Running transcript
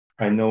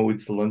I know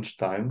it's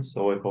lunchtime,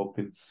 so I hope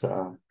it's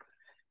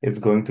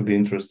going to be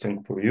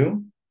interesting for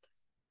you.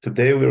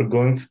 Today we are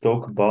going to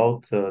talk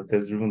about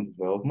test-driven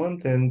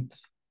development, and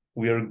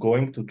we are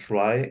going to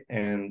try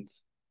and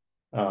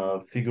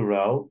figure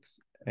out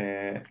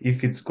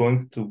if it's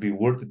going to be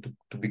worth it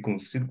to be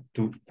considered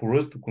for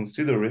us to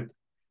consider it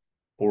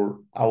for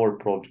our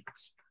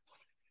projects.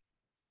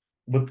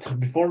 But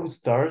before we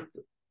start,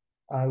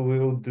 I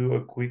will do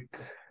a quick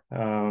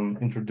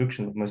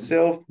introduction of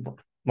myself.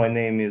 My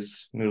name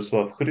is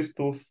Miroslav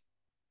Hristov.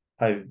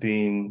 I've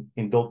been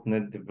in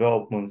 .NET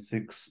development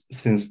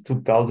since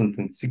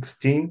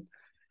 2016.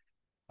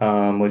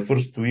 My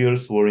first 2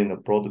 years were in a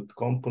product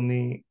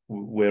company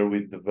where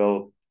we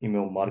developed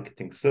email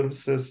marketing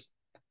services.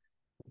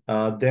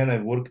 Then I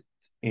worked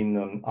in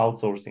an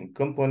outsourcing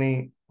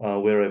company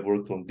where I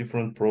worked on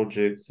different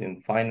projects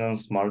in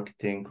finance,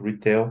 marketing,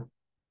 retail,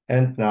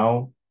 and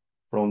now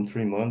from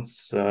 3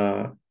 months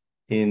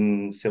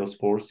in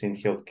Salesforce in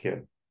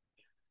healthcare.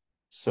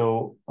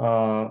 So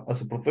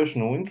as a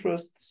professional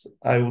interests,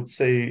 I would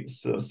say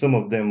some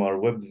of them are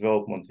web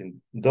development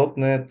in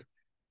 .NET,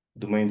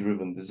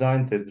 domain-driven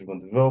design, test-driven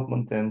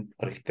development, and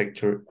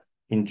architecture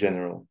in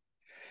general.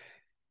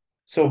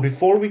 So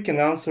before we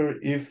can answer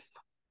if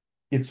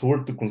it's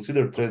worth to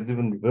consider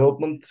test-driven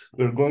development,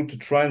 we're going to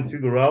try and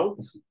figure out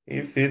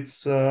if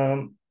it's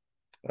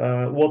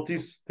what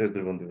is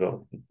test-driven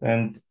development.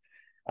 And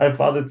I've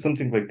added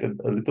something like a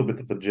little bit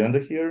of agenda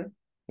here.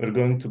 We're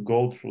going to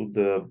go through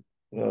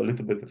a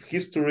little bit of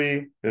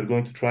history. We're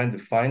going to try and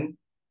define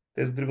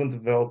test-driven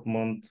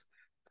development.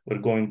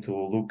 We're going to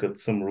look at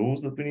some rules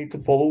that we need to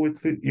follow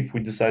if we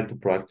decide to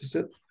practice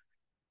it.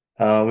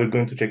 We're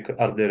going to check,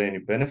 are there any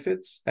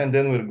benefits? And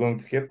then we're going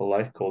to have a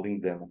live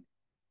coding demo.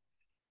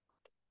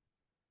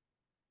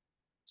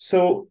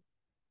 So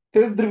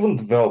test-driven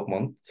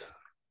development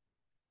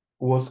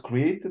was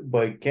created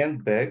by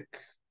Kent Beck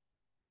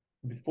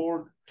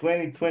before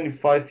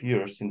 25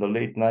 years in the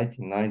late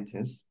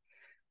 1990s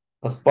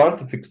as part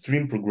of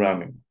extreme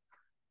programming.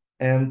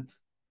 And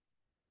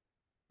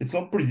it's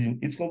not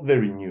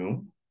very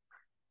new.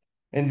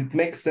 And it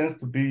makes sense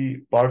to be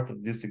part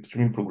of this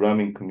extreme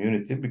programming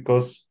community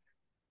because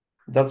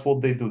that's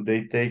what they do.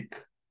 They take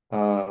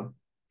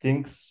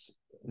things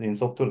in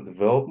software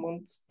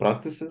development,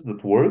 practices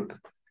that work,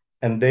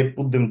 and they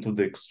put them to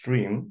the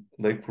extreme.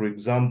 Like, for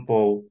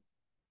example,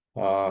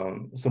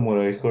 somewhere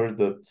I heard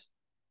that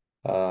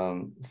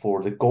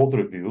for the code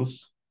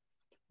reviews,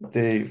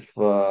 they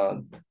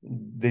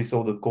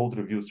saw that code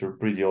reviews are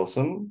pretty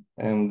awesome,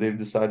 and they've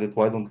decided,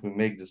 why don't we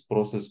make this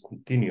process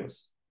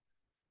continuous?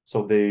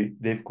 So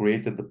they've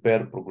created the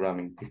pair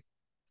programming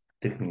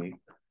technique.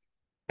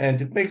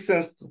 And it makes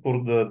sense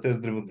for the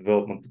test-driven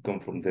development to come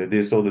from there.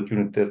 They saw that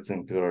unit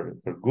testing are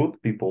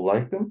good, people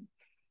like them,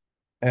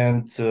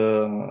 and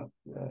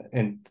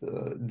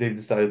they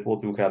decided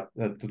what will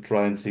happen to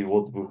try and see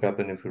what will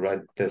happen if we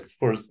write the test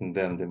first and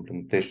then the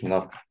implementation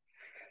after.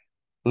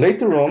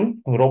 Later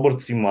on, Robert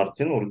C.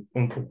 Martin or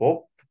Uncle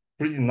Bob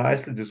pretty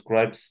nicely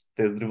describes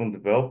test-driven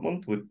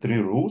development with 3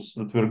 rules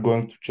that we're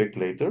going to check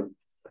later.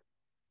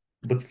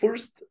 But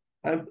first,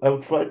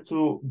 I'll try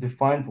to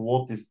define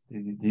what is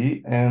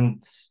TDD, and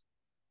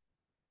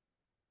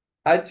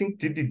I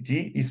think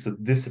TDD is a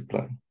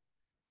discipline.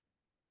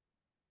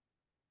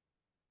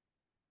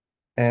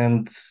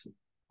 And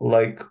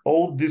like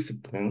all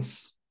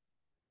disciplines,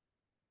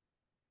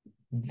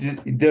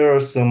 there are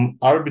some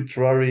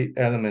arbitrary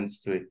elements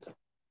to it.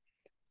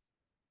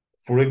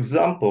 For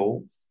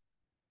example,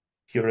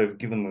 here I've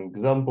given an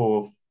example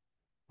of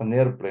an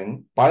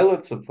airplane.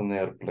 Pilots of an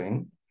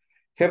airplane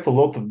have a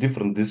lot of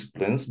different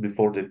disciplines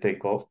before they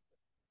take off.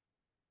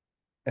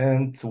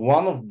 And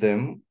one of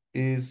them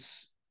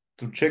is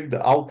to check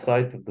the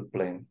outside of the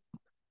plane,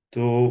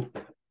 to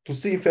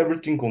see if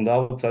everything on the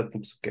outside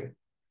looks okay.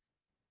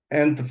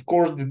 And of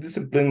course, the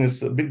discipline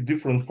is a bit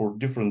different for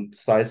different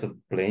size of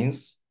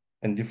planes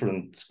and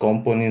different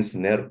components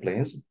in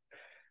airplanes,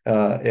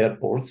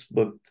 airports.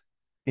 But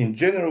in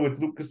general, it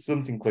looks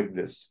something like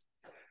this.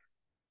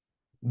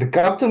 The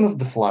captain of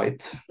the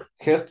flight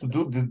has to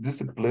do this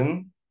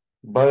discipline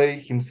by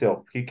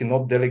himself. He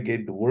cannot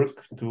delegate the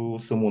work to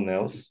someone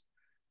else.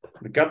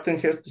 The captain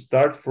has to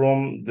start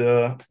from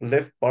the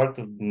left part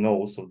of the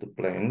nose of the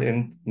plane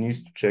and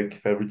needs to check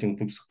if everything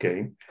looks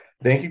okay.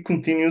 Then he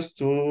continues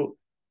to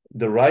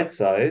the right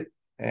side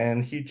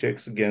and he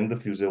checks again the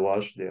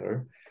fuselage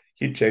there.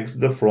 He checks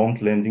the front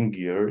landing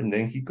gear, and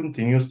then he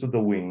continues to the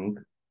wing,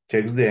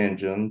 checks the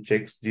engine,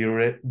 checks the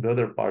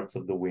other parts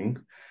of the wing.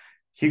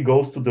 He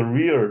goes to the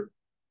rear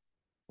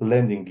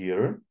landing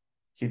gear.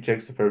 He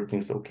checks if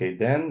everything's okay.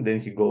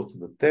 Then he goes to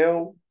the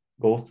tail,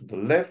 goes to the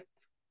left,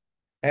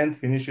 and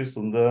finishes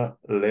on the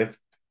left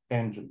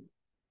engine.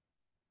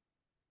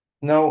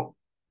 Now,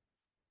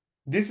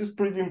 this is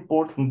pretty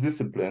important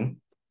discipline,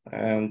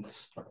 and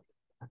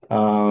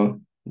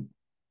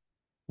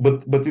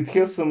but it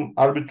has some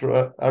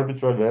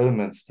arbitrary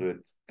elements to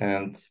it,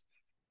 and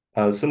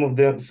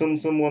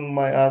someone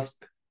might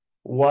ask,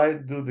 why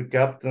do the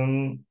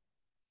captain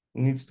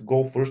needs to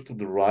go first to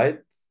the right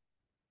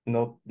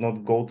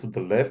not go to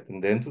the left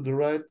and then to the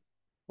right?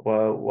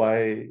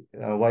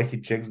 Why he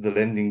checks the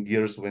landing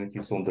gears when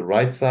he's on the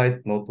right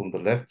side, not on the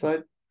left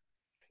side?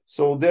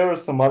 So there are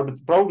some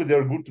probably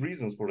there are good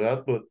reasons for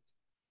that, but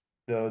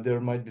there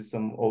might be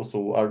some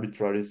also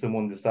arbitrary.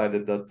 Someone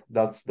decided that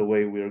that's the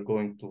way we are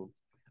going to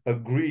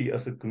agree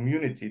as a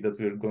community that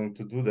we are going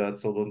to do that,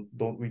 so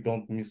we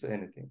don't miss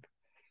anything.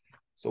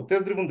 So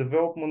test-driven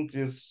development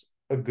is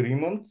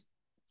agreement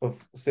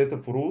of set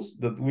of rules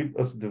that we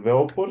as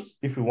developers,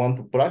 if we want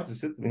to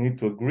practice it, we need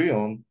to agree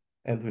on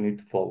and we need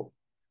to follow.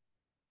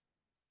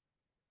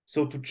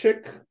 So to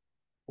check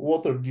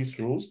what are these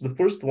rules, the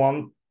first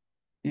one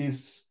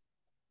is,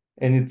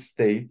 and it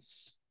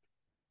states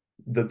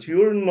that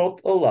you're not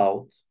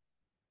allowed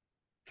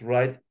to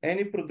write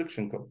any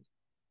production code,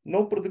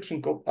 no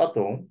production code at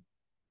all,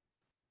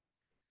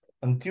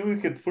 until you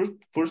had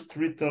first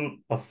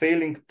written a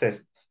failing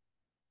test,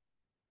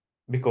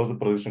 because the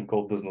production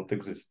code does not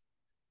exist.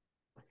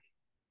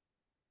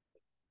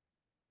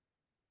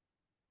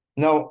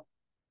 Now,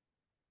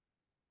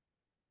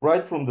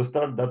 right from the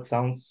start, that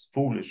sounds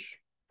foolish.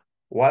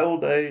 Why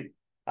would I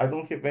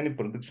don't have any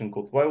production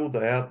code. Why would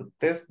I add a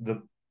test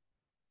that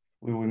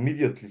will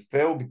immediately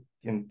fail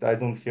and I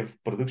don't have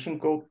production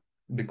code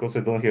because I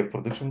don't have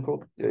production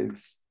code? Yeah,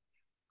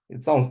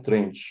 it sounds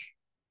strange.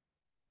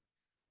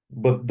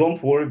 But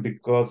don't worry,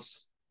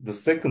 because the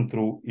second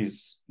rule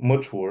is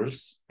much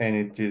worse, and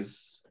it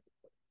is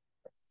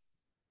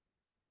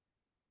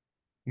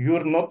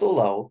you're not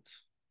allowed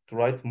to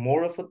write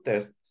more of a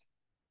test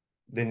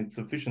than it's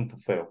sufficient to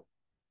fail.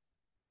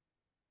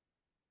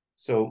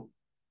 So,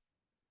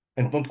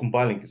 and not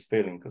compiling is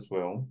failing as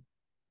well,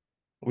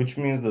 which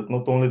means that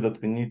not only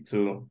that we need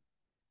to,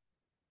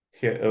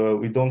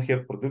 we don't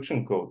have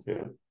production code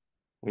here,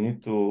 we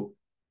need to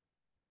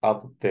add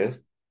a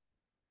test.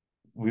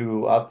 We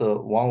will add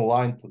one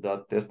line to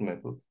that test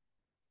method,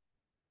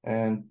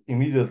 and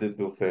immediately it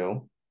will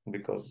fail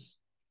because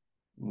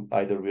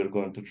either we are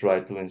going to try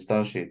to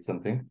instantiate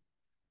something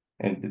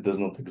and it does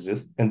not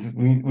exist, and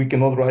we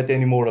cannot write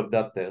any more of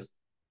that test,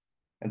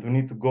 and we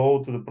need to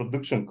go to the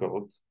production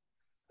code,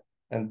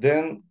 and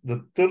then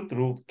the third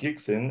rule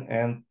kicks in,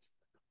 and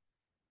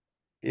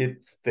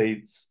it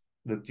states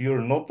that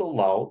you're not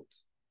allowed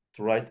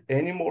to write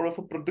any more of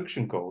a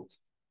production code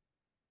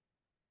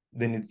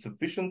than it's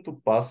sufficient to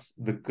pass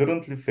the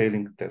currently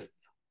failing test.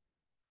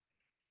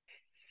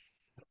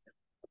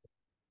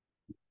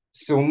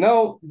 So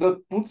now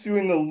that puts you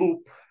in a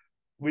loop,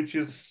 which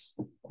is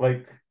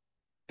like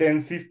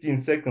 10-15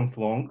 seconds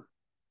long,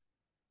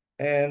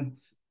 and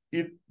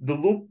the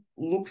loop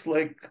looks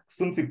like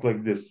something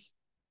like this.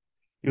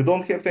 You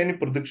don't have any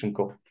production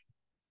code.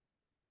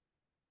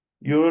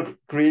 You're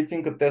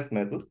creating a test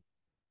method.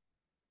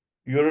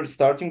 You're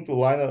starting to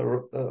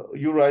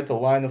you write a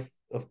line of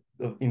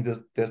in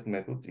this test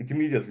method. It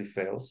immediately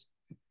fails.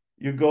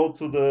 You go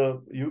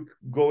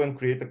and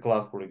create a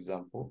class, for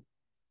example.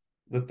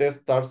 The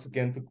test starts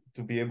again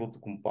to be able to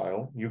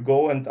compile. You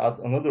go and add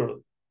another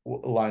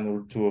line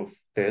or two of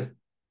test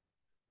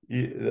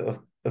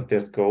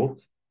code.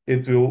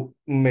 It will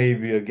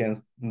maybe again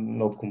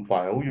not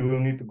compile. You will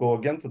need to go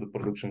again to the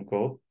production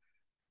code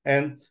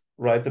and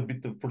write a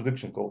bit of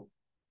production code.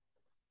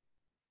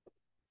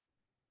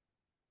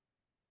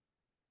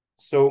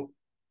 So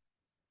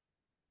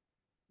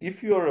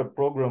if you are a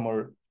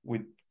programmer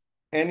with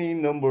any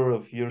number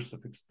of years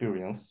of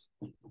experience,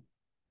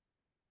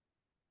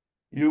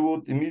 you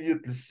would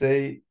immediately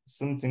say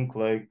something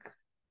like,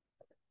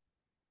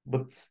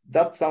 but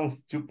that sounds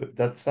stupid.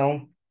 That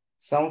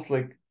sounds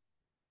like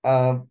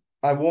I'll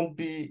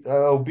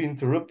be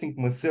interrupting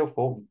myself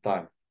all the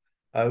time.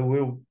 I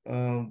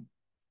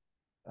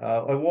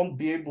won't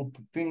be able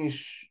to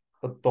finish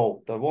a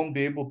thought. I won't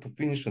be able to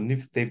finish an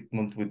if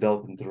statement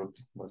without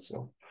interrupting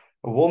myself.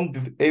 I won't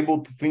be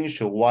able to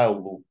finish a while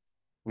loop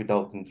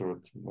without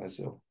interrupting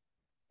myself.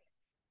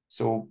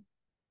 So,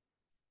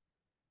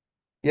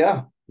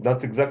 yeah,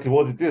 that's exactly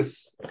what it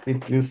is.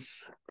 It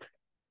is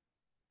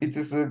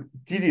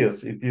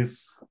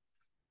tedious.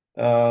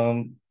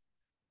 Um,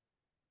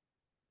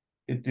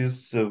 it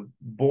is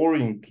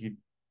boring.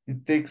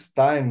 It takes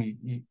time.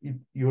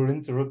 You're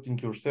interrupting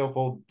yourself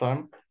all the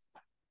time,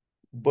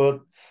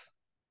 but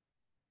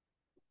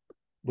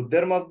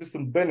there must be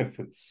some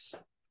benefits,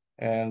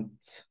 and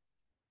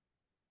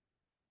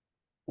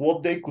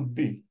what they could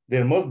be.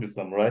 There must be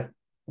some, right?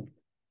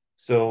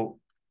 So,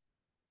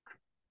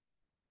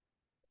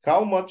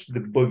 how much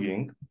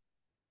debugging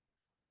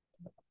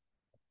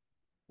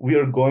we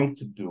are going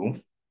to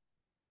do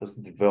as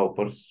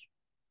developers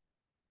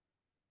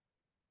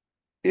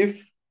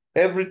if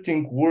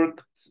everything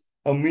worked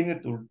a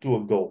minute or two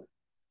ago?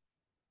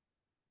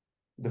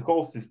 The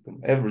whole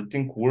system,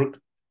 everything worked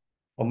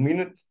a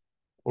minute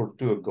or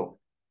two ago.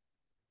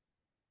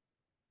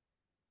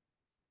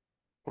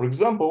 For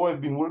example,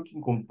 I've been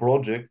working on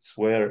projects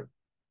where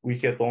we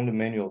had only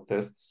manual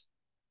tests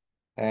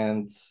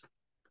and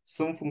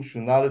some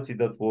functionality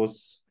that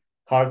was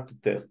hard to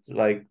test.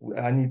 Like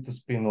I need to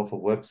spin off a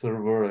web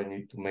server, I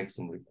need to make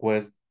some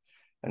requests,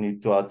 I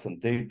need to add some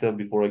data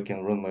before I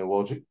can run my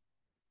logic.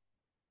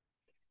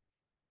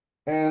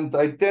 And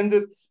I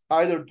tended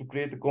either to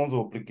create a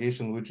console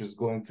application which is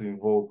going to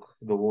invoke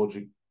the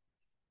logic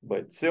by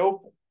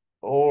itself,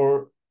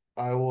 or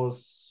I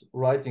was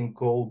writing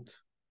code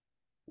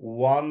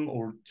 1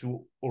 or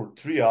 2 or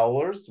 3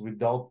 hours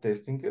without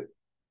testing it,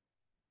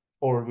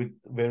 or with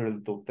very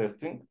little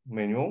testing,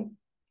 manual.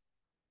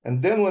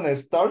 And then when I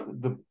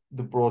started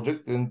the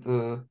project and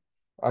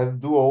I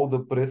do all the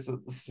press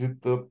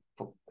setup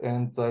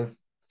and I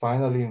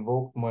finally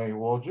invoked my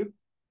logic,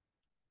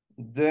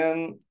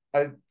 then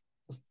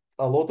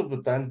a lot of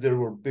the times there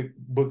were big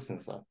bugs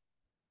inside.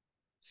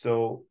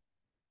 So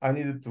I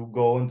needed to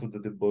go into the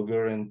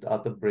debugger and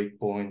at a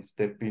breakpoint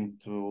step in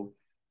to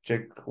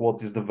check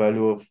what is the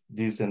value of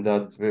this and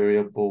that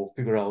variable,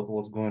 figure out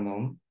what's going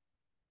on.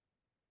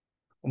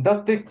 And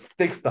that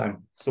takes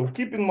time. So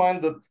keep in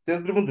mind that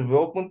test-driven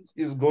development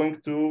is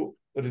going to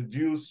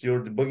reduce your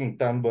debugging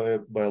time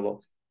by a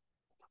lot.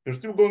 You're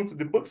still going to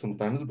debug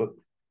sometimes, but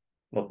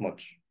not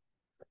much.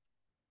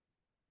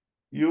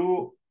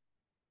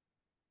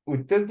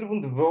 With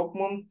test-driven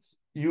development,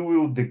 you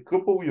will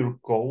decouple your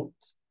code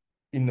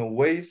in a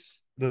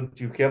ways that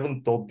you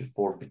haven't thought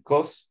before,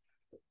 because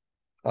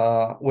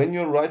when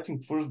you're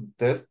writing first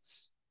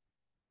tests,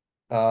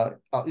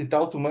 it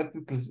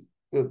automatically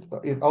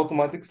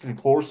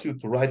forces you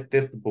to write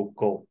testable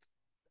code.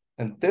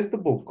 And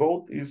testable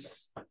code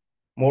is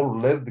more or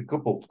less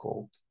decoupled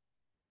code.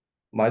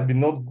 Might be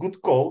not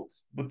good code,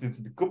 but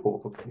it's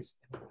decoupled at least.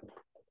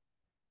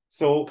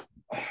 So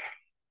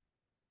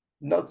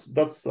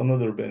that's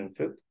another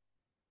benefit.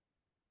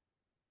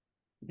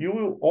 You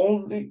will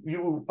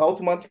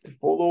automatically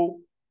follow,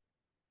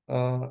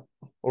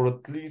 or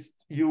at least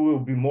you will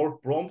be more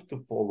prompt to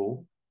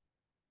follow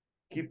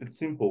keep it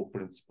simple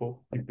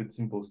principle, keep it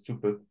simple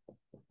stupid,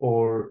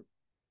 or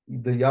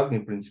the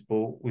Yagni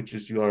principle, which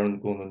is you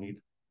aren't gonna need.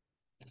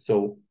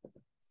 So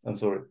I'm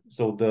sorry.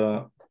 So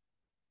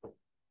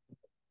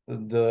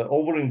the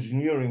over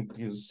engineering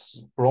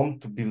is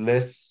prompt to be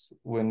less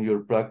when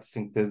you're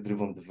practicing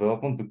test-driven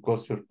development,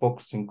 because you're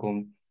focusing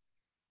on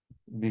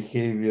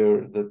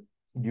behavior that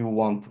you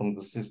want from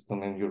the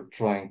system and you're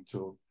trying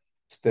to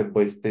step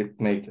by step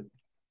make it.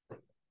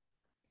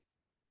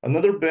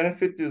 Another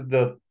benefit is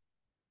that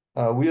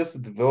we as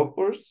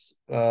developers,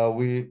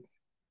 we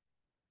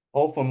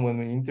often, when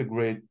we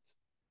integrate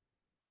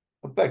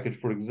a package,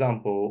 for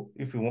example,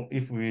 if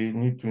we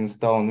need to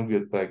install a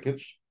NuGet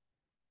package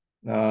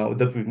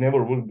that we've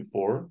never worked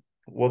before,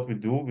 what we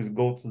do is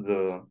go to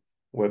the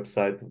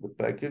website of the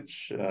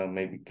package,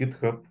 maybe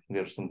GitHub,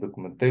 there's some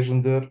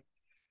documentation there,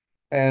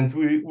 and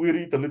we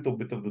read a little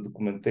bit of the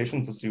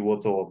documentation to see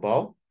what's all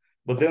about.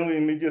 But then we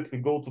immediately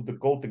go to the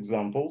code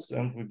examples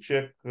and we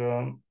check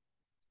how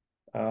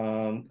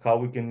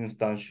we can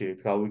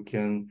instantiate, how we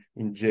can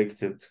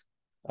inject it,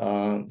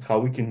 how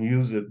we can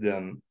use it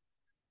then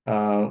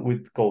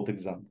with code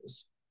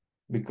examples.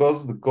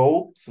 Because the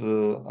code,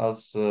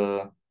 as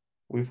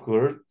we've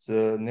heard,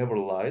 never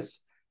lies.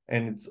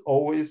 And it's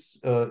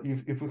always,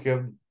 if we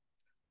have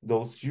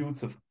those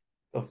suits of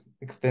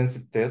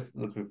extensive tests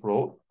that we've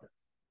wrote,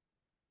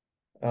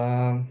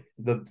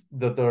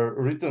 that are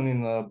written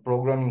in a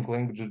programming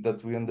language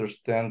that we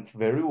understand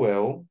very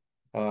well,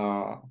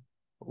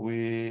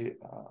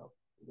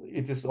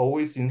 it is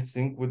always in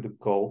sync with the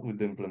code, with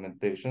the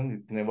implementation.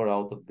 It's never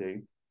out of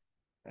date,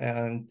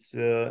 and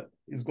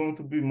it's going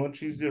to be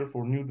much easier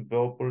for new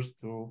developers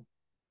to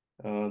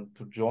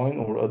join,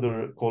 or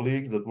other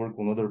colleagues that work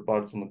on other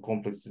parts on a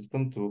complex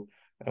system to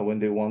when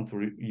they want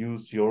to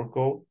use your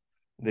code,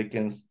 they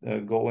can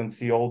go and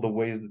see all the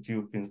ways that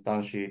you've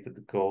instantiated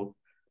the code,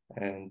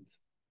 and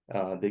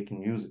they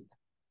can use it,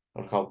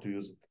 or how to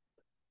use it.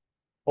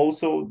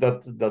 Also,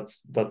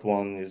 that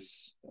one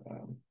is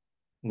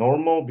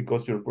normal,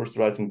 because you're first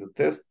writing the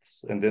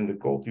tests and then the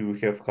code, you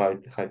have high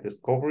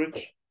test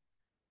coverage.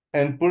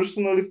 And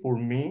personally, for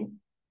me,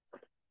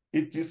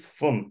 it is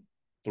fun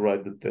to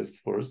write the test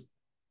first.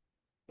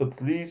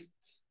 At least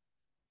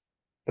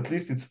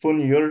it's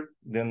funnier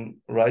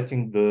than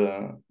writing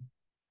the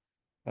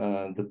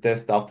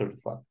test after the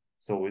fact.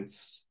 So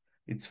it's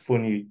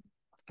funny.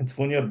 It's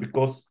funnier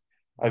because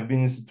I've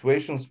been in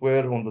situations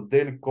where on the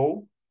daily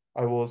code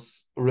I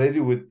was ready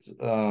with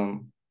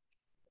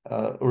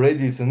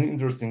ready is an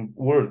interesting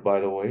word, by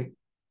the way.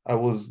 I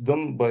was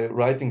done by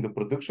writing the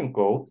production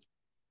code,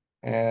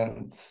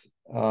 and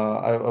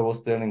I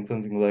was telling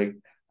something like,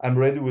 I'm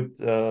ready with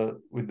the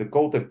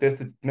code I've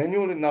tested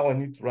manually. Now I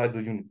need to write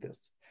the unit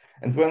tests.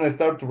 And when I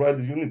start to write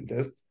the unit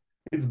tests,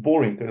 it's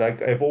boring.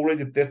 Like, I've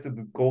already tested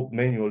the code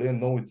manually and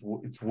know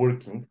it's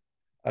working.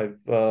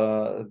 I've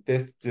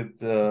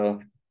tested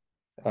it,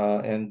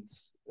 and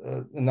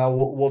now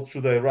what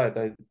should I write?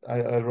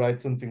 I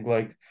write something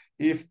like,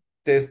 if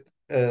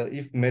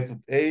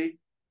method A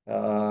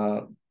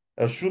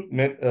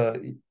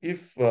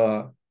if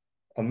a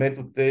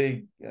method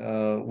A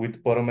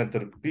with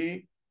parameter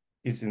P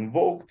is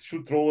invoked,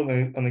 should throw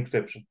an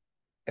exception.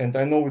 And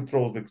I know it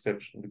throws the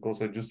exception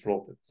because I just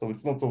wrote it. So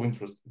it's not so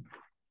interesting.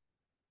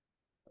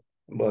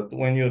 But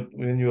when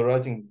you're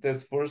writing the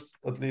test first,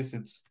 at least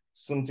it's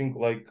something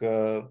like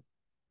a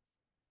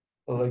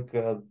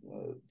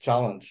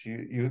challenge.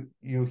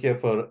 You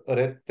have a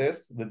red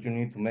test that you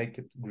need to make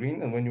it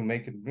green, and when you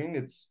make it green,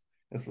 it's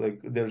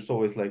like there's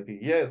always like a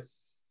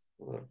yes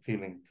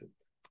feeling to it.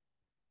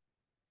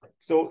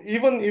 So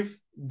even if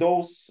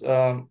those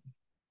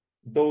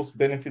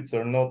benefits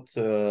are not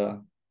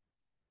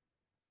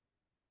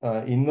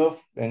enough,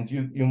 and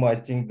you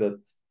might think that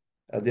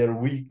there are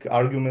weak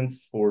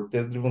arguments for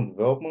test-driven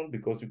development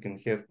because you can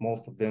have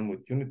most of them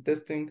with unit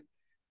testing.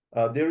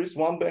 There is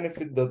one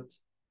benefit that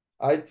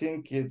I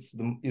think is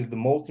the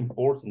most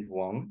important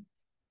one,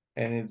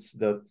 and it's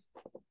that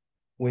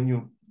when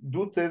you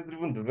do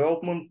test-driven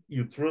development,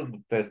 you trust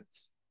the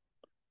tests.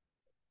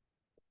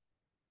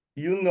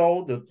 You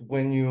know that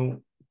when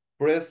you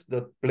press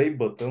that play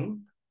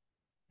button,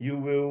 you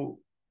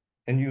will,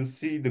 and you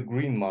see the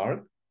green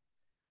mark,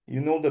 you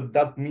know that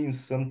that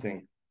means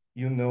something.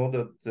 You know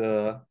that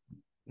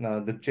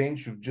the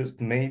change you've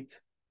just made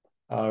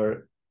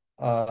are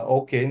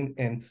okay,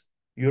 and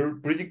you're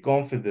pretty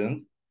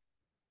confident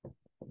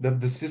that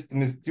the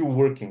system is still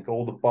working.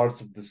 All the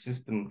parts of the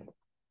system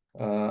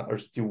are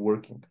still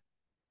working.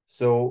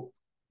 So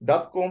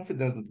that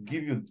confidence that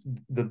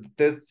the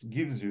tests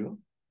gives you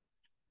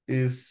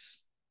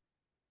is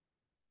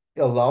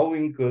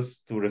allowing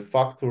us to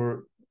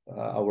refactor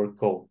our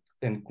code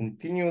and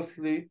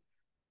continuously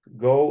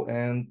go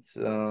and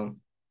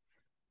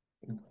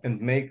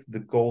make the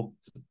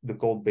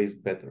code base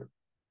better.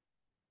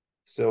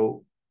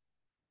 So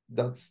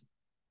that's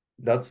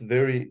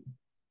very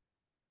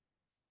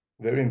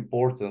very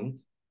important,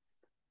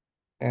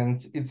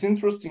 and it's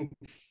interesting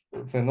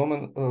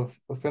phenomenon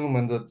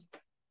that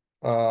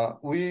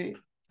we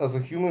as a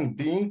human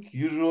being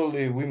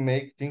usually we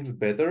make things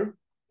better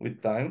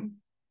with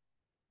time,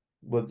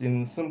 but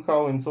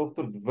somehow in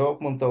software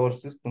development our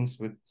systems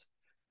with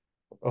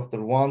after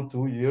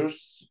 1-2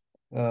 years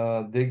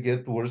they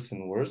get worse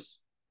and worse.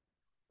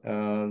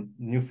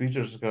 New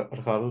features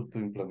are harder to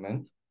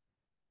implement.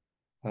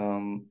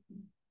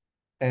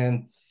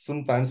 And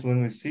sometimes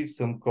when we see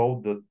some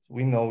code that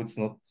we know it's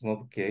not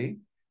okay,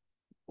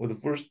 well, the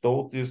first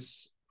thought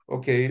is,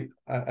 okay,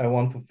 I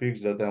want to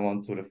fix that, I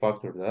want to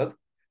refactor that.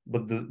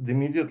 But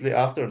immediately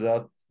after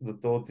that, the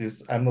thought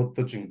is, I'm not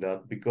touching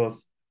that,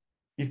 because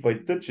if I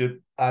touch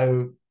it,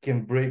 I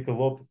can break a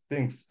lot of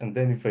things. And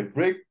then if I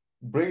break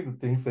the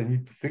things, I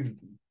need to fix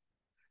them.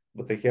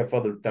 But I have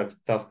other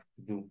tasks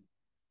to do.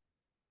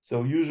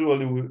 So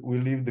usually we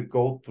leave the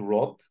code to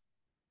rot.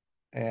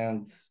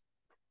 And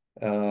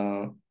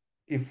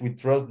if we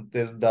trust the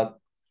test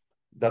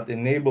that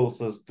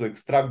enables us to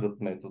extract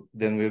that method,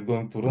 then we're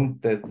going to run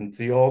the test and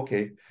see, oh,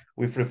 okay,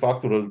 we've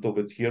refactored a little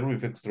bit here,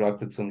 we've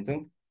extracted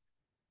something.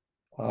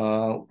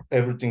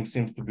 Everything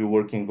seems to be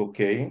working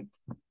okay,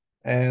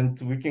 and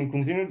we can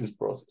continue this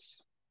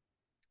process.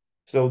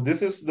 So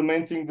this is the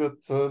main thing that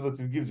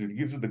it gives you. It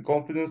gives you the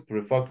confidence to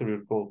refactor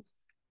your code.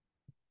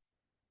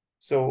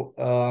 So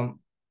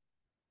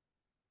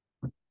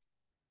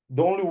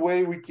the only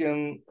way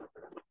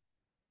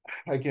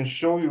I can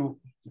show you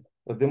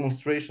a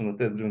demonstration of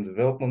test-driven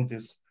development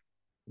is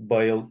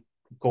by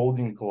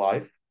coding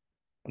live.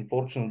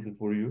 Unfortunately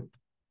for you,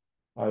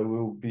 I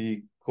will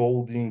be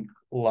coding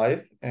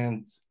live,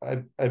 and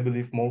I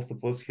believe most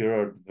of us here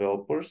are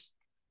developers.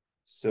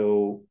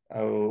 So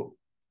I'll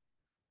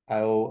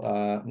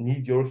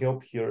need your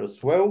help here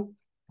as well.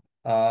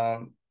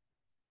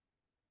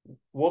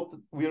 What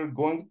we are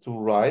going to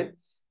write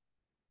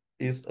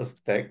is a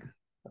stack,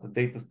 a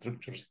data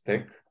structure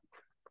stack,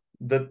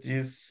 that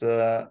is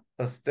a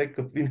stack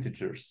of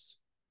integers.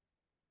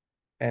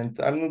 And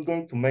I'm not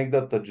going to make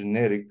that a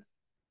generic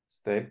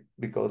stack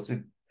because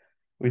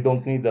we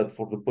don't need that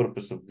for the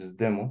purpose of this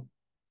demo.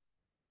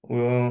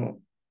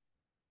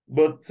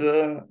 But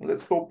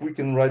let's hope we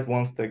can write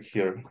one stack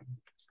here.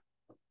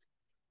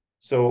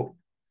 So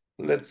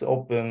let's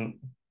open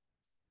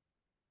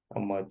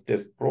my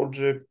test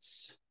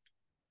projects.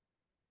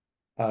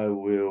 I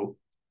will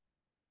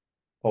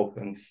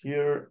open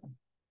here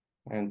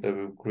and I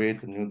will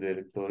create a new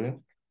directory,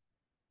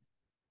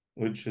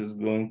 which is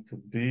going to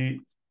be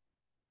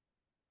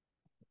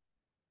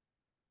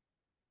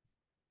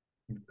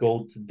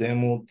called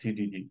demo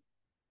TDD.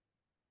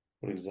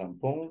 For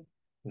example,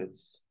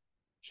 let's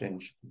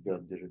change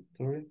that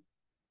directory.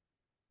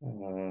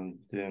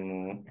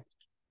 Demo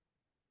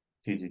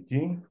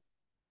TDD.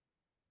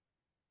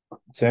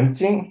 It's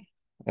empty,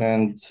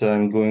 and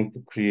I'm going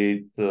to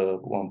create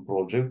one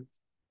project,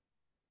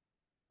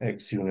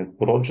 XUnit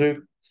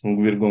project. And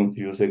we're going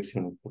to use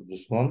XUnit for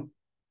this one.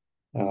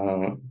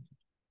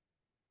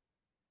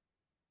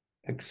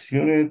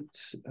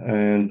 XUnit,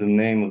 and the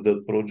name of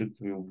that project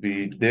will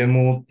be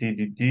demo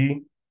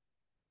TDD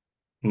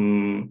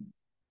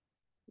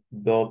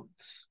dot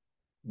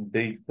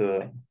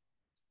data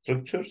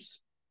structures,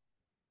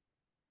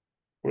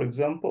 for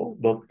example,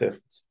 dot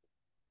tests.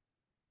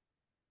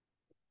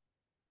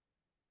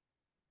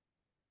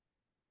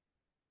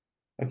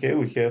 Okay,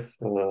 we have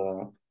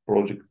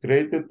project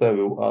created. I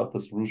will add a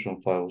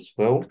solution file as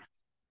well.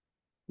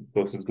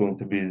 because it's going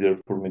to be easier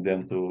for me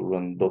then to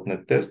run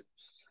 .NET test.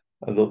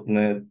 A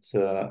 .NET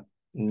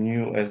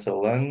new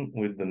SLN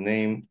with the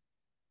name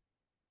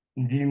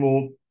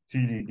demo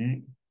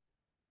TDD.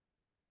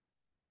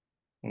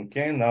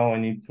 Okay, now I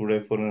need to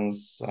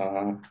reference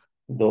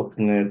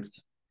 .NET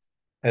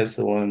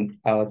SLN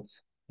add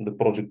the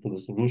project to the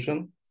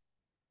solution.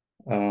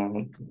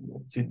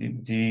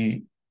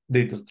 TDD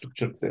data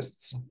structure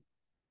tests.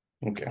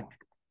 Okay.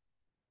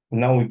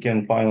 Now we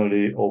can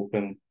finally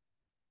open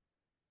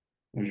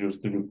Visual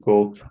Studio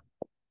Code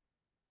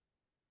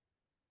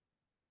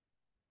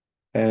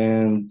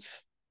and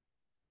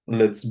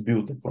let's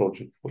build the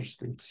project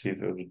first. Let's see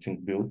if everything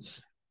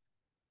builds.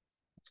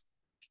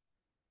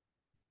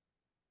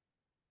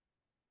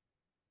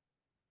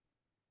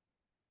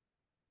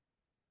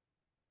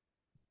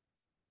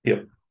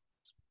 Yep.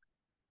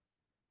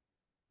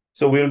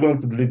 So we're going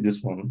to delete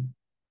this one.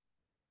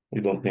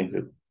 We don't need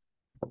it.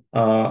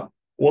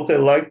 What I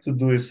like to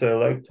do is I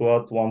like to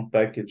add one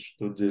package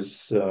to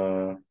this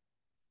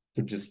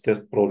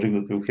test project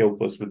that will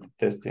help us with the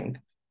testing.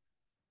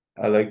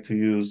 I like to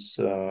use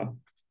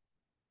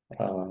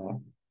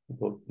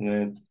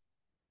 .NET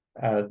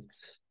add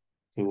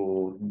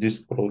to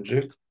this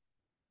project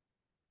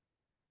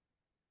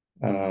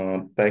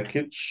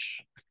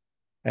package,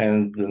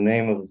 and the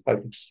name of the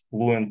package is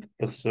Fluent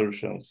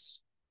Assertions.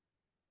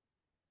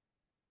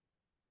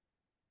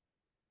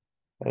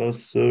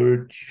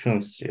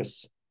 Assertions,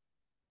 yes.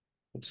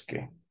 That's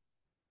okay.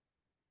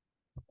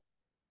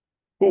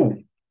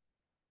 Cool.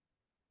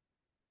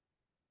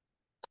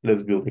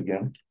 Let's build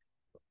again.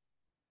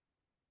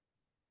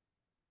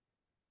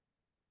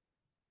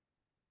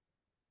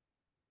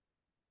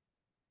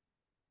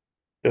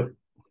 Yep.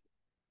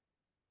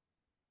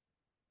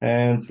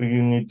 And we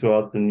need to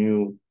add a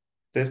new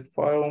test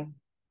file,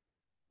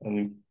 a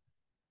new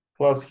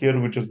class here,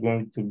 which is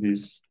going to be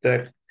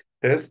stack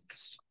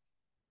tests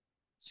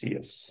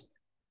CS.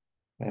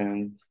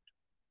 And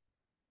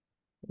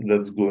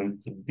that's going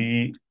to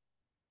be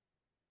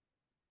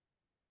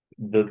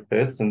the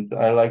tests. And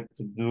I like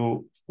to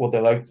do, what I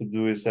like to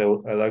do is I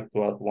like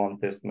to add one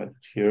test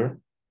method here,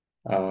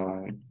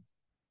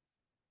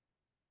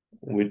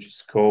 which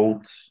is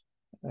called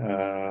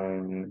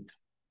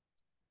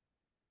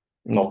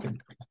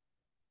nothing.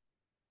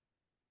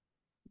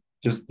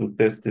 Just to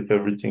test if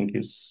everything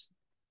is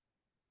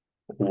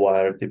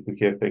wired, if we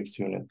have X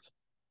unit.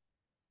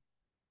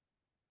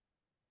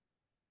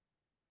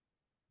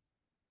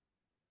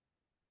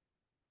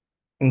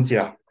 And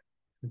yeah,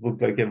 it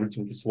looks like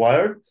everything is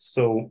wired.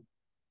 So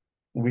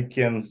we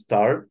can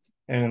start.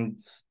 And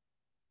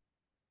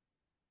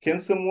can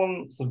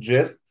someone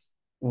suggest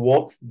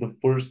what the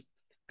first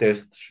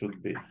test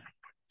should be?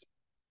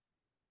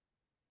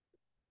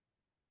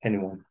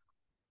 Anyone?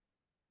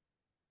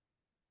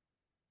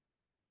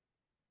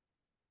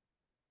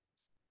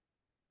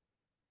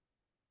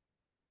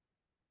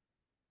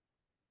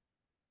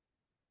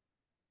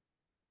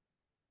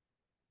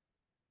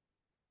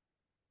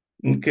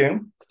 Okay,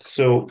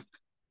 so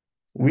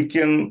we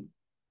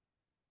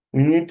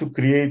need to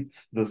create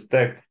the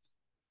stack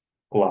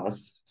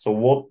class. So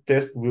what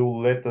test will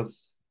let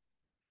us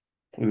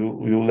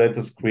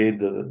create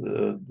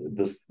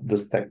the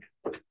stack?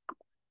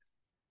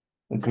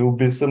 It will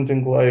be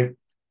something like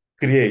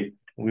create.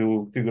 We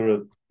will figure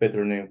a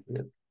better name for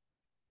it.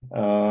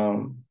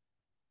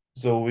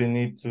 So we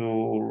need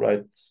to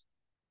write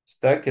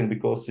stack, and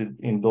because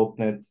in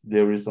 .NET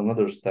there is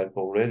another stack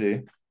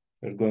already,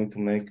 we're going to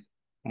make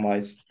my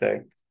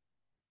stack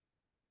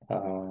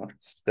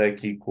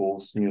stack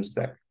equals new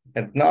stack.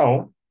 And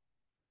now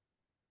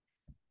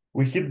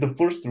we hit the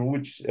first rule,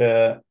 which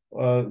the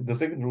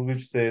second rule,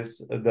 which says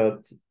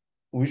that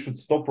we should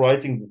stop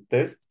writing the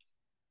test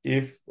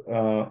if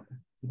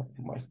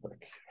my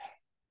stack.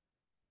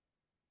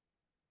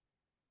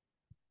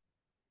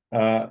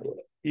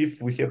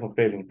 If we have a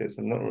failing test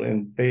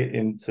and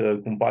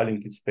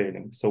compiling is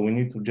failing. So we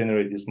need to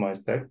generate this my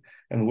stack,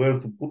 and where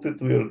to put it,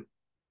 we're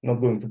not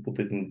going to put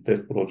it in the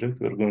test project.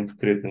 We're going to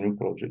create a new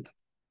project.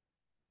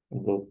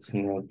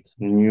 .NET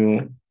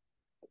new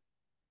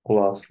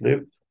class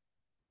lib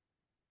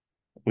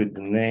with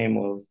the name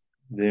of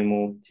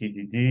demo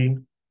TDD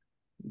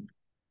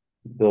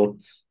dot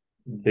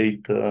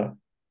data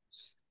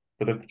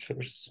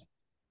structures.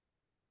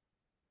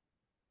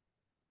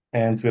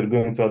 And we're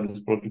going to add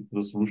this project to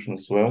the solution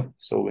as well.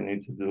 So we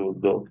need to do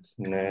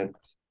 .NET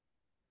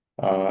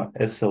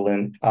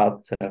SLN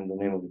add and the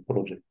name of the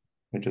project,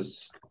 which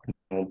is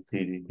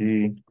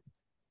TDD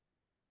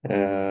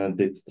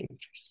data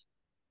structures.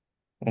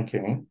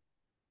 Okay.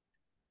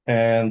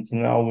 And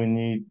now we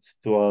need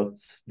to add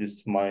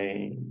this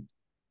we're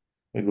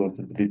going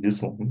to delete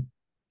this one.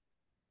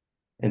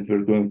 And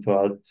we're going to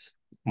add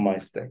my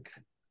stack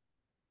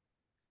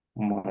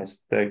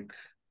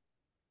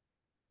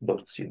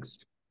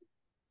 .cs.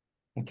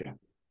 Okay.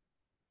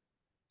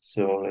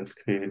 So let's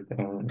create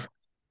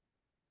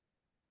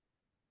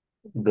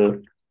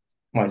the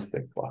my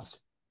stack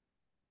class.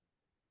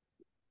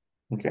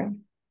 Okay.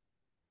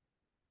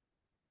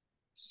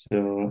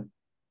 So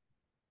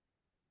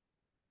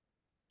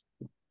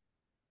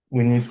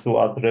we need to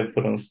add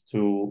reference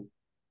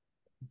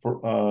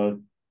for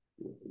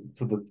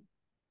to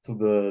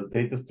the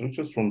data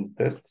structures from the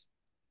tests.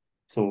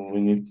 So we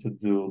need to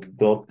do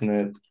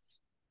 .NET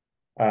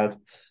add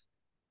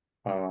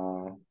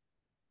to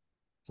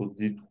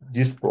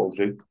this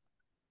project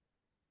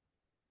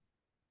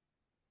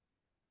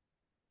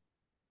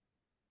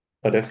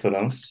a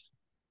reference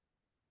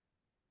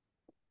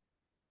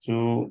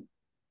to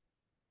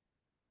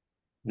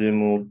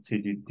demo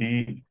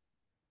TDD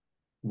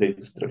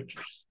data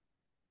structures.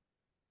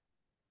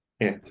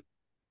 Yeah.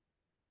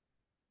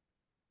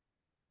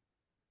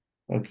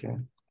 Okay.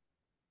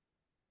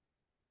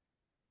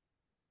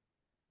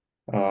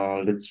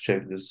 Let's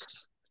check this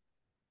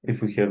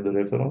if we have the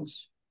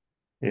reference.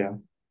 Yeah.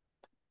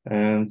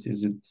 And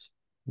is it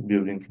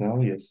building now?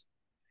 Yes.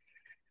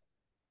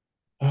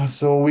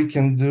 So we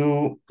can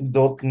do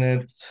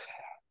 .NET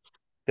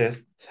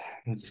test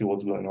and see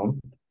what's going on.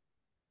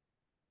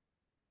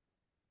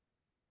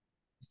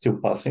 Still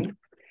passing.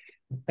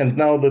 And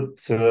now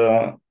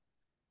that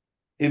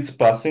it's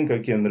passing, I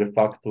can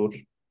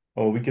refactor.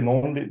 We can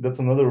only, that's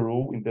another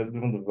rule in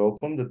test-driven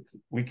development, that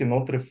we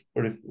cannot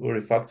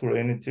refactor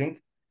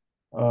anything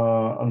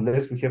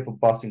unless we have a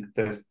passing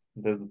test,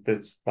 that the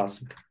test is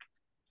passing.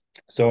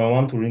 So I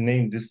want to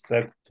rename this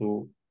stack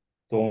to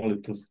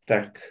only to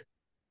stack.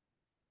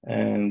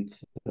 And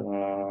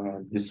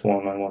this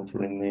one I want to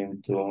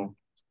rename to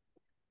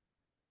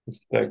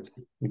stack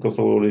because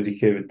I already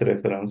have it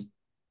referenced.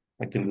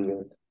 I can do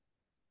that.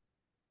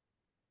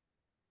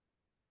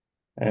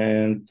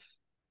 And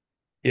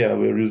yeah,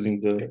 we're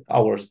using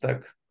our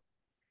stack.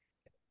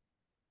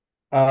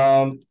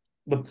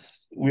 But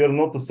we are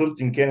not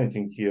asserting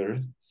anything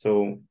here.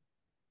 So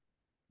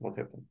what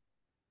happened?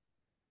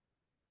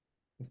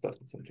 We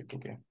started subject.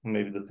 Okay,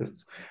 maybe the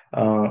test.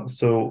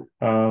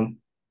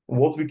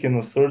 What we can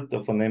assert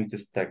of an empty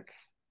stack?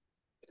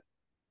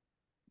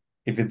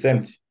 If it's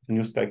empty, the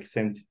new stack is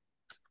empty.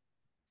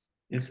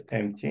 It's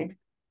empty.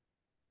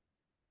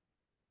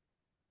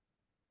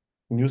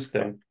 New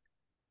stack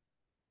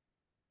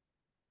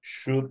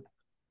should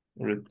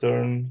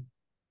return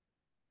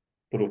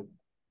true.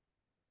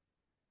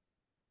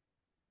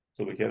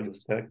 So we have the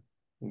stack.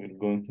 We're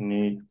going to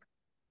need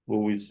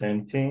who is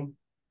empty.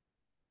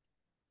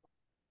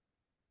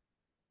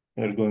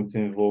 We're going to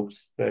invoke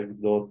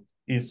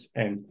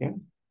stack.isEmpty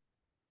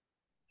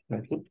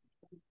method.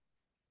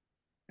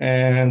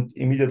 And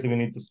immediately we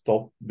need to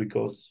stop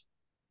because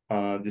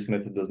this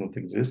method does not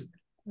exist.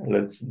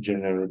 Let's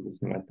generate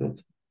this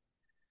method.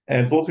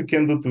 And what we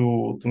can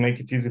do to make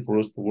it easy for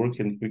us to work,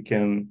 and we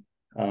can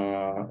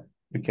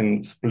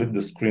split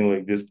the screen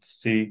like this to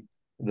see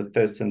the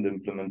tests and the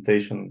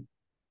implementation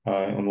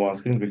on one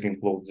screen. We can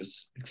close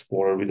this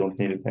Explorer. We don't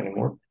need it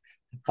anymore.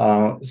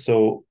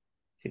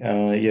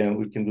 Yeah,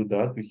 we can do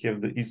that. We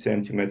have the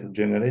isEmpty method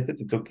generated.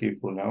 It's okay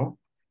for now.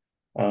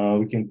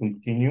 We can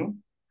continue.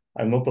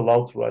 I'm not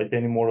allowed to write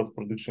any more of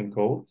production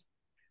code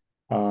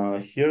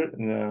here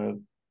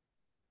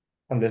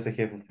unless I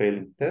have a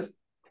failing test.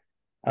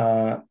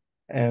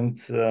 And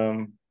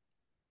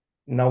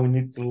now we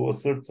need to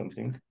assert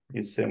something.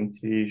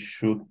 isEmpty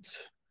should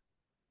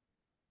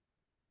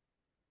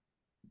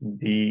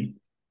be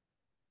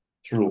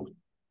true.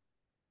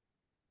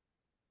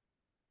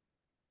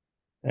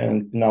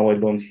 And now I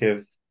don't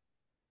have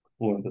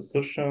fluent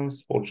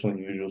assertions.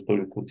 Fortunately, Visual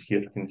Story Code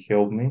here can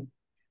help me.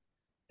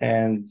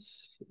 And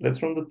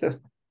let's run the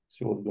test,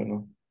 see what's going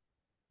on.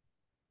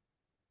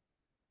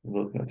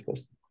 .NET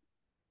test.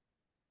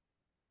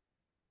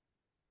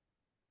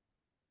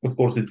 Of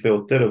course, it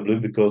failed terribly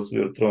because we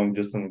are throwing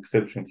just an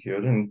exception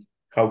here. And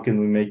how can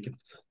we make it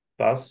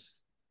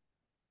pass?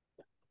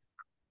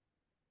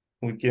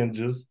 We can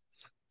just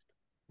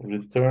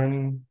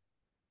return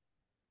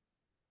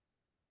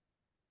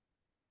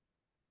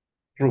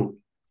true.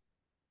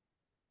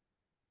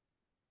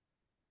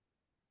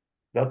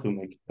 That will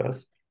make it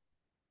pass,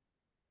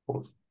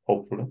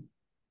 hopefully.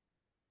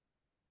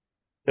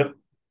 Yep.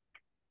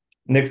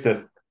 Next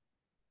test.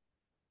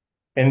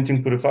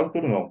 Anything to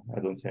refactor? No,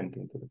 I don't see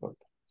anything to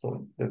refactor.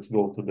 So let's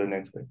go to the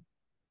next step.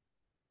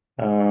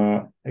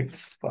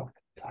 Extract.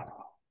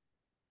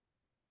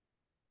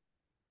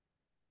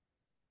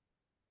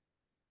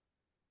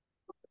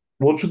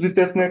 What should we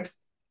test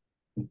next?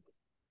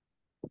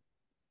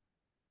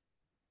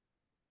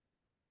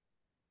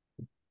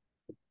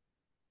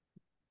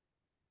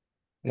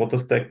 What a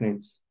stack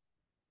needs.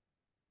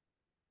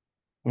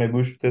 Maybe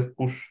we should test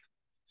push.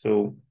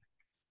 So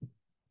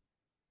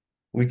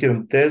we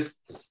can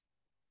test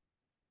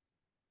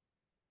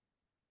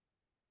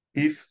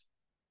if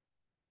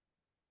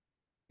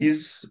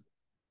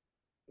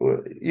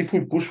we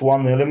push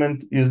one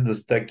element, is the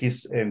stack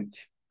is empty.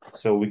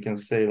 So we can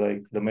say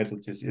like the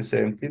method is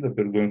empty that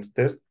we're going to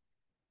test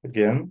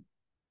again.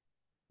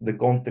 The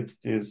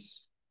context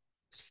is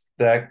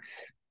stack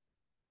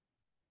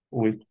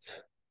with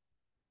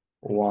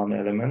one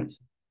element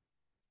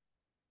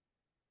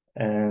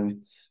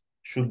and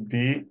should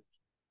be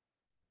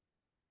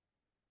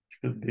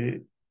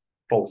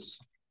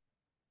false.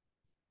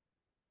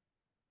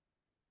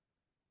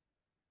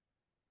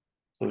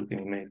 So we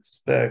can make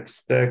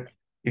stack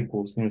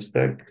equals new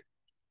stack.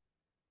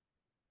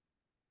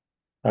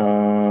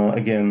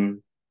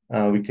 Again,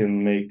 we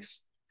can make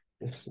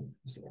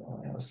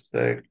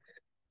stack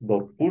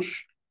dot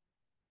push,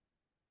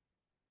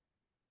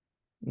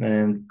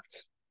 and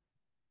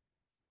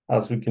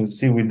as we can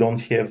see, we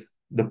don't have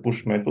the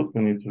push method.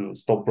 We need to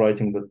stop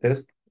writing the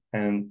test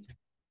and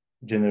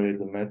generate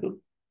the method.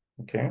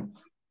 Okay.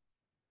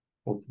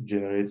 What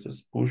generates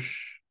is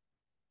push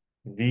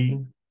v.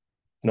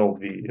 No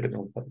v. I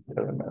don't have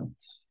the element.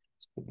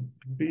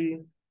 V.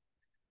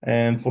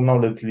 And for now,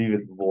 let's leave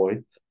it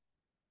void.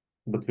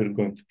 But we're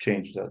going to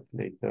change that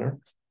later.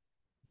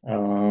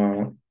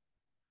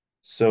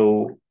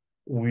 So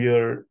we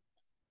are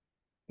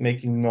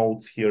making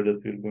notes here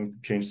that we're going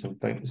to change some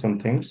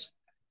things.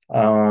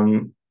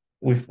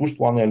 We've pushed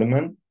one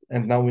element,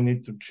 and now we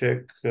need to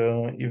check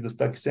if the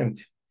stack is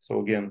empty. So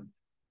again,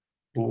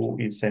 who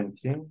is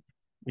empty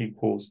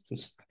equals to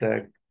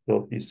stack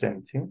dot is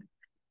empty,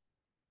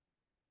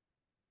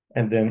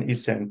 and then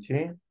is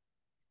empty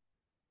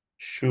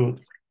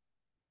should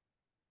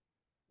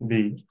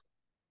be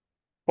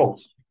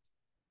false.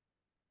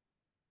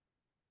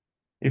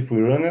 If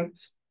we run it,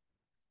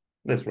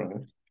 let's run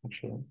it.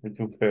 Actually, it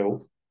will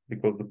fail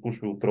because the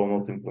push will throw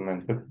not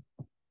implemented.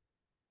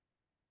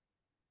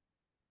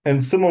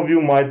 And some of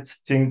you might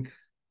think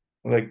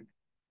like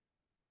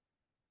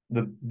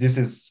that this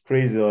is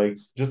crazy, like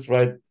just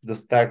write the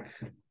stack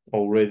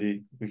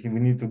already. We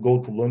need to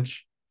go to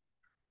lunch.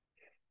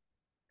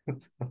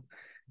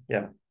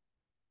 Yeah,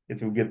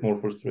 it will get more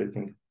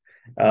frustrating.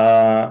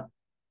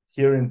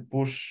 Here in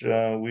push,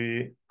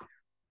 we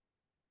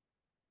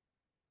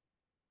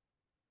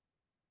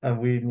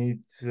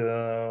need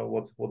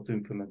what to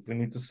implement. We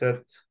need to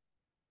set.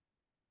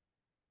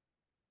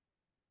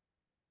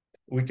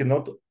 We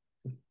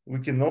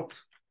cannot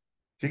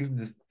fix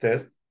this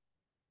test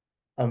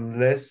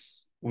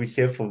unless we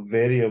have a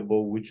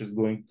variable which is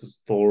going to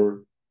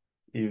store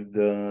if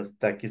the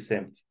stack is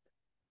empty.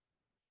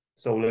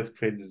 So let's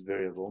create this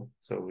variable.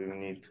 So we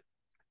need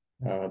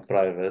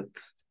private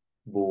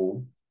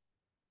bool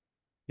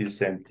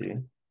is empty.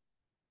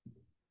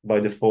 By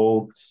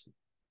default,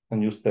 a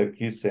new stack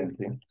is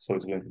empty, so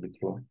it's going to be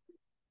true.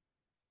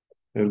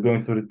 We're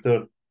going to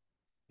return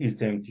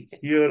is empty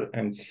here,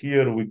 and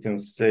here we can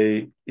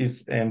say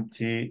is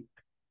empty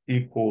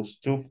equals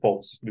to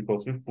false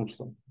because we pushed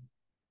something.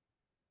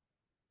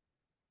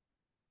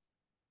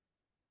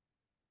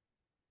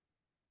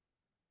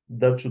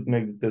 That should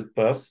make the test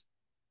pass.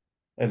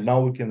 And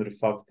now we can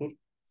refactor.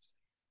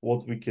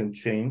 What we can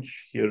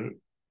change here,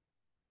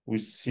 we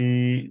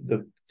see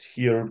that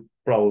here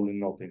probably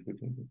nothing we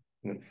can do.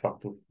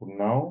 Refactor for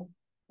now,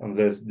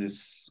 unless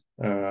this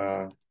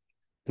to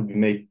be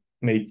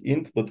made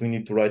int, but we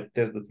need to write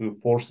test that will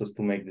force us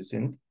to make this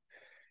int.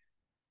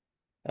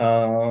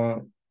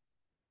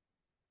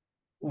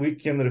 We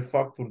can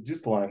refactor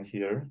this line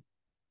here,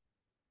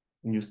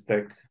 new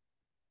stack,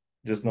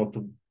 just not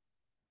to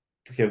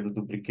have the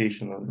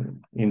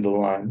duplication in the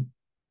line.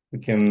 We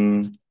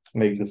can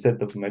make the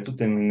setup method,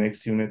 and in the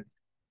next unit,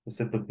 the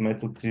setup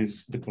method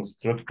is the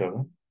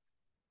constructor.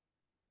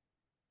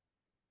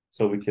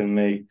 So we can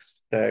make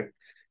stack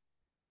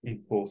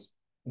equals,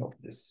 not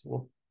this,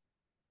 what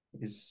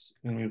is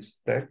new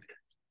stack.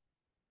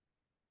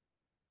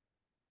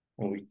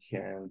 And we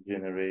can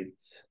generate,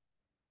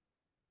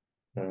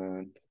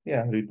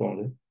 yeah, read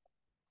only.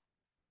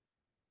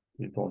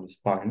 Read only is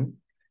fine.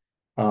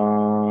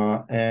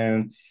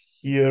 And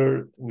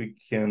here we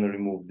can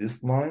remove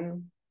this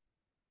line.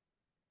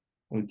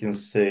 We can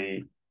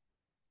say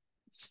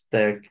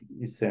stack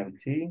is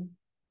empty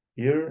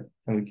here,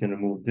 and we can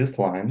remove this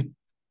line.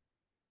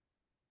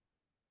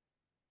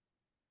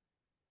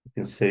 We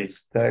can say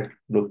stack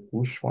dot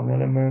push one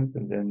element,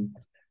 and then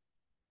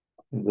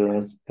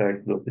the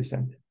stack dot is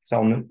empty.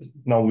 So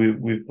now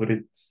we've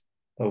rid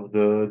of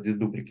this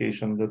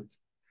duplication that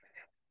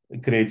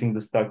creating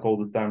the stack all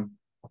the time.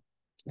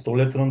 So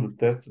let's run the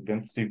test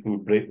again to see if we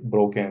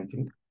broke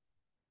anything.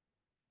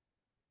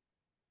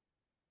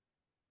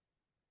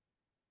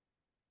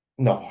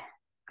 No.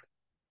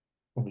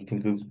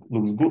 Everything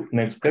looks good.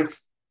 Next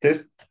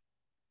test.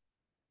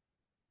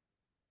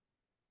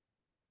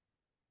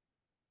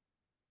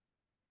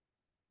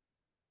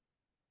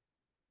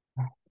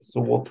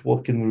 So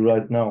what can we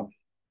write now?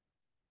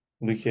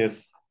 We have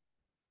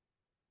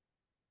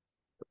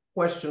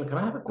question. Can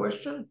I have a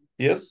question?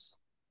 Yes.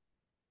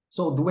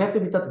 So do we have to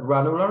be that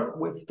granular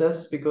with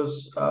this?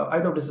 Because I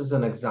know this is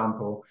an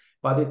example,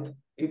 but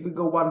if we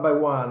go one by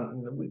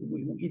one,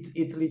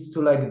 it leads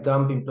to like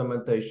dumb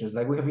implementations.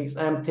 Like we have this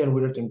empty and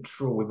we're written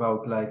true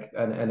without like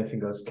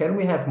anything else. Can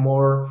we have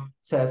more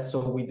tests?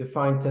 So we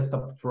define tests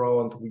up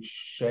front, which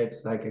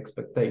shapes like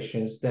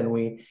expectations. Then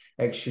we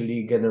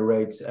actually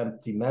generate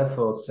empty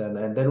methods,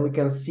 and then we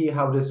can see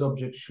how this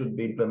object should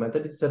be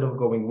implemented instead of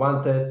going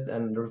one test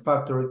and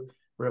refactor it,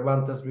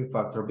 one test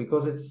refactor,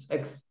 because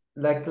it's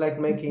like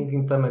making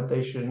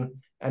implementation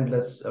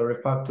endless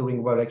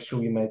refactoring while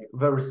actually make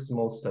very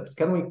small steps.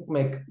 Can we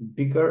make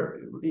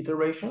bigger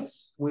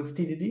iterations with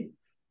TDD?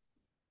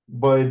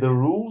 by the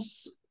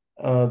rules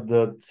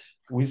that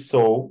we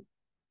saw,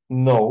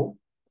 no,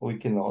 we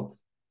cannot.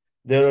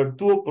 There are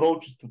two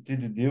approaches to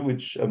TDD,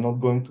 which I'm not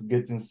going to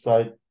get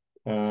inside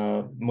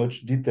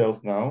much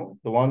details now.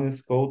 The one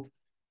is called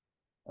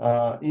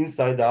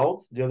inside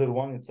out, the other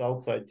one is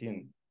outside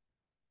in.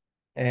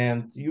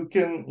 And you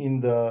can,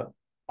 in the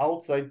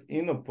outside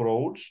in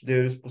approach,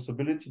 there is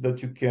possibility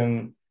that you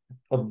can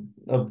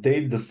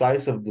update the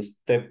size of the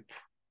step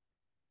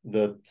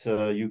that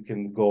you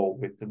can go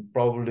with. And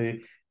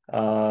probably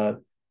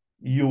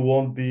you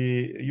will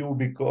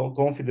be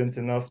confident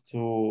enough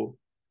to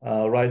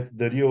write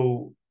the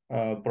real,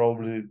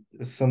 probably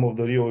some of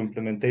the real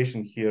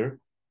implementation here,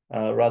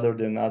 rather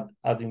than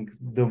adding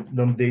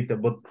the data.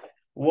 But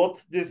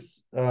what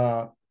this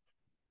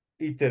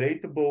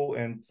iteratable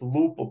and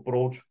loop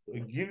approach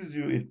gives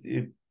you,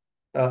 it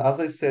as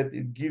I said,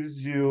 it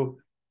gives you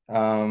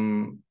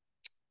um,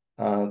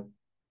 uh,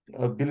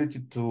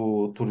 ability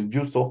to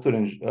reduce software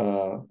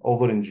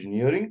over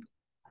engineering,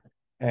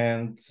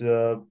 and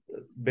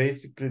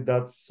basically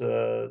that's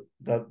the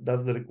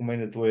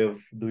recommended way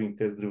of doing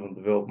test-driven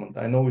development.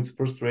 I know it's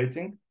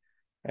frustrating,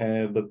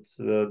 but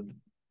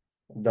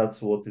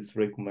that's what is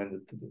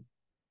recommended to do.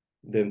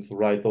 Then to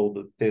write all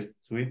the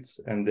test suites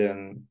and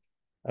then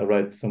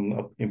write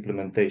some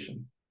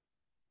implementation.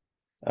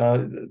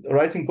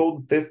 Writing all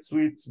the test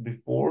suites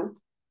before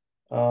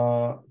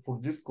for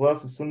this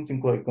class is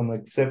something like an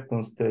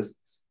acceptance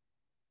tests.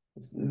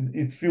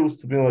 It feels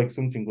to me like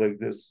something like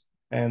this.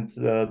 And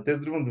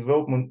test-driven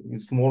development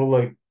is more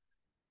like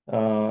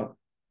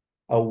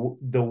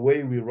the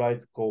way we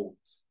write code.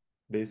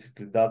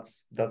 Basically,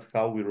 that's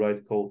how we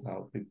write code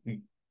now.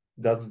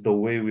 That's the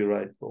way we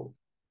write code.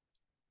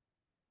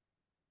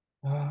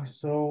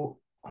 So,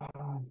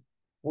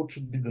 what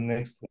should be the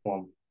next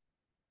one?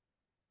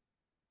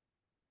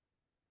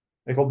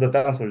 I hope that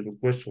answers your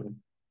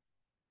question.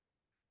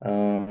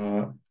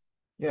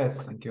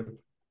 Yes, thank you.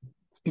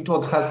 It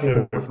won't help me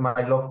Sure. with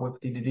my love with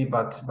TDD,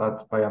 but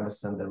I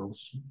understand the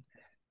rules.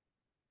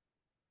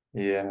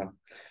 Yeah.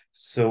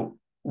 So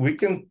we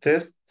can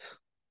test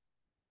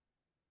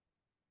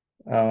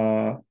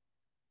uh,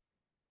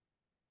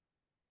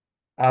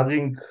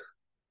 adding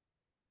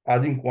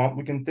one.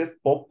 We can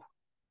test pop.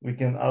 We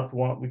can add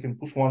one. We can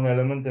push one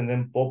element and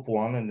then pop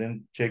one, and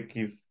then check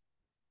if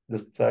the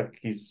stack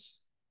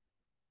is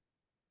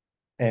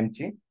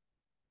empty.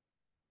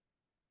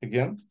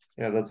 Again,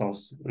 yeah, that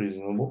sounds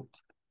reasonable.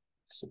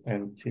 So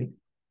empty. You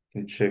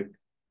can check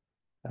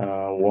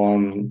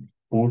one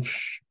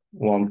push,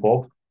 one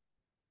pop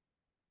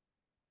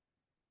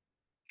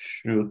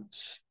should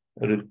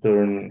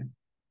return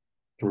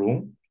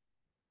true,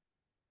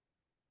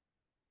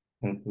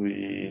 and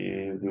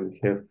we will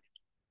have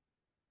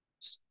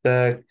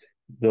stack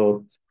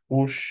dot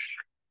push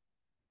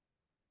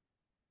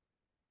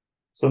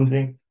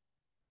something.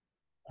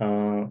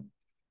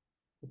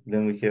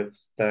 Then we have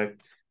stack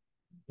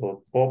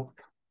dot pop.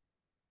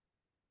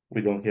 We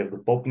don't have the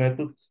pop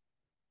method,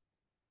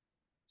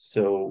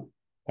 so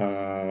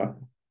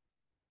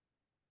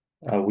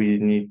we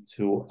need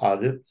to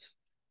add it.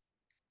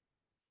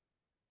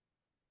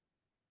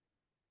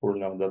 For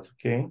now, that's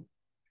okay.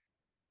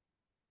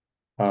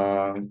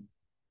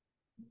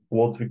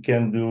 What we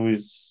can do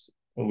is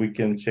we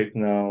can check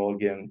now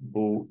again.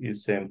 Bool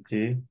is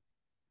empty.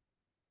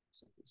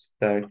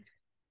 Stack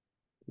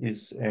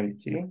is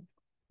empty,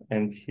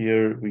 and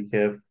here we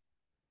have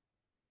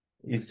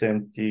is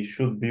empty.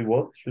 Should be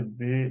what? Should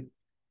be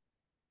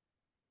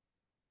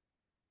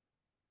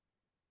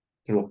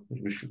true.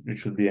 It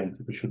should be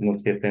empty. We should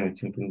not have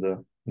anything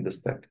in the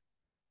stack.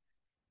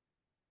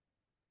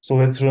 So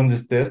let's run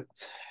this test.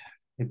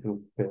 It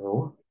will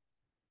fail.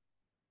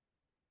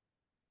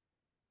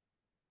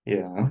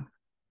 Yeah,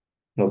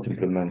 not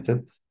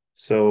implemented.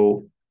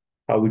 So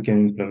how we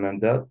can implement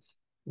that?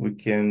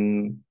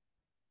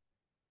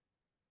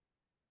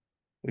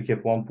 We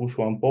have one push,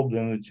 one pop,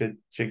 then we check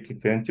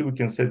if empty. We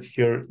can set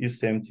here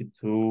is empty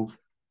to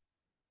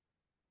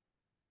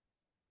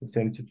it's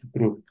empty to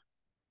true.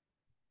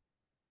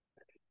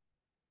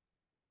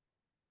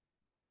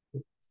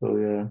 So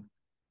yeah,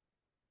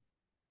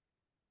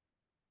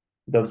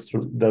 that's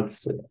true.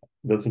 That's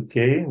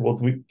okay.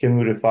 What we can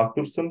we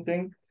refactor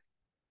something?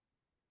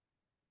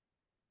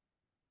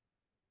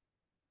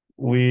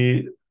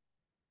 We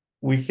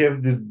we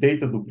have this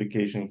data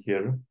duplication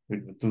here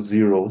with the two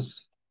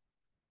zeros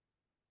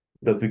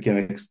that we can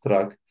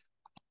extract.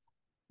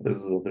 This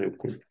is very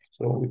quick.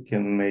 So we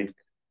can make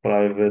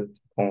private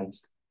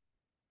const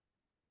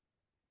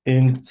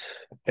int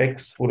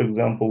x, for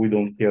example. We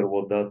don't care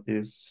what that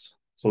is,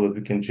 so that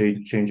we can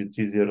change it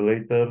easier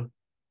later.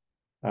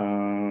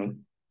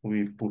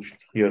 We pushed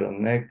here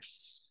an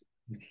x,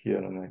 here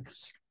an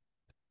x.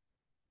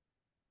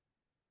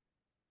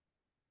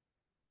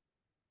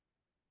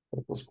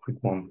 That was a quick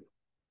one.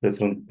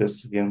 Let's run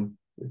this again.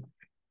 It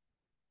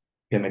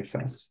can make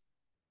sense.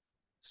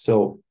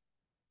 So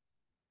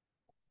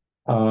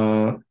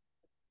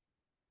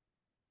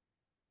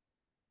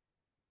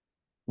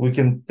we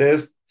can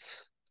test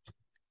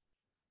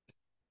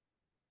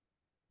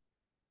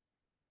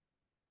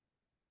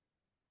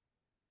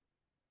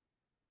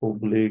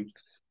public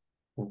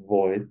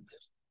void.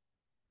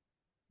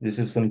 This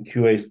is some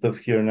QA stuff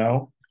here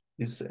now.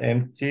 It's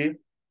empty.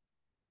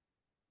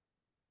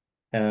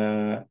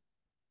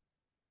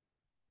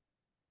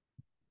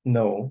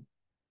 No,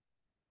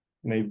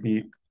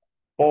 maybe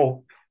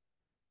pop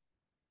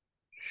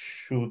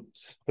should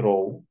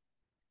throw.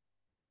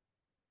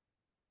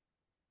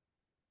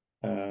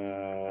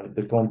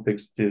 The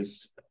context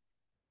is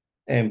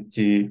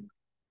empty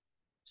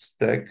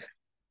stack,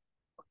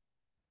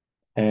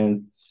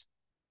 and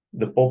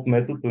the pop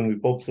method, when we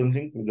pop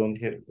something, we don't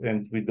have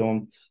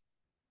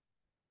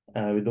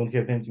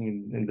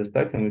anything in the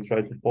stack, and we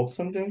try to pop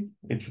something,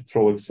 it should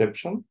throw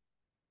exception.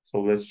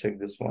 So let's check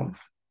this one.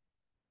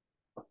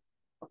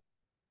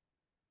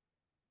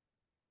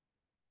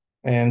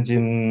 And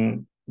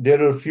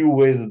there are a few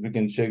ways that we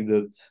can check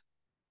that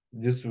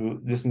this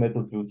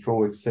method will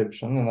throw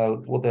exception.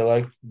 And what I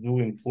like to do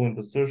in fluent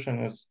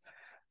assertion is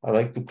I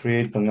like to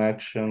create an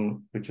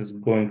action which is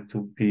going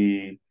to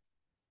be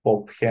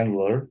pop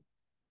handler,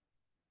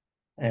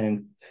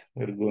 and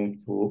we're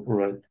going to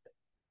write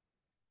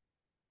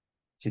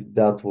it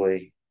that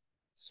way.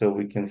 So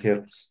we can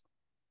have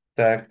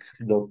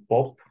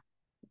stack.pop,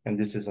 and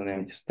this is an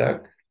empty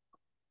stack.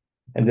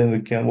 And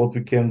then what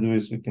we can do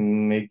is we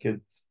can make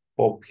it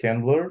pop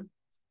handler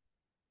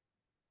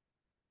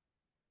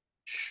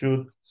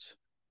should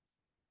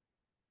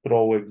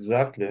throw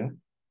exactly.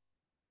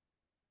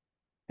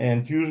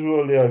 And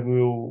usually I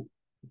will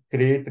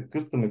create a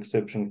custom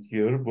exception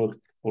here, but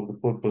for the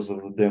purpose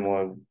of the demo,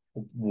 I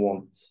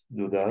won't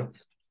do that.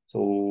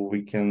 So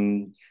we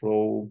can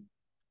throw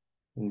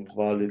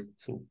invalid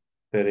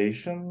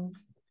operation,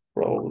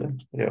 probably.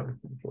 Yeah, we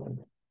can throw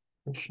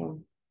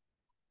operation.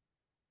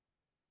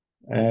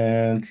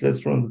 And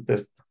let's run the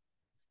test.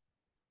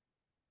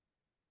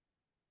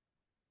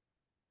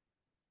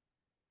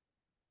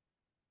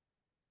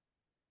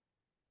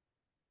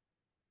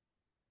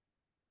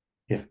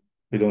 Yeah,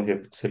 we don't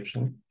have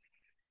exception.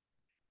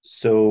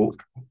 So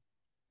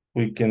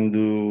we can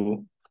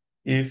do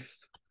if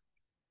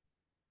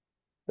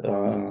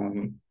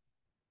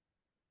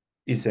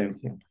is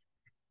empty.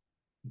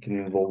 We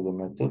can involve the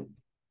method.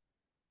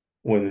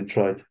 When we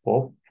try to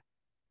pop,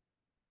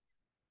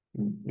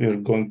 we're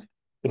going to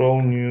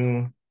throw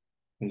new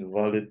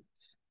invalid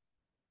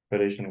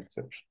operation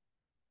exception.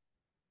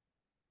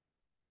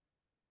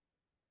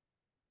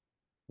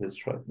 Let's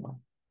try it now.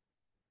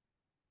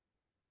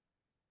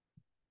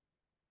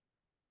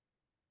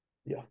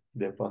 Yeah,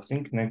 they're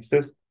passing. Next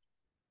test.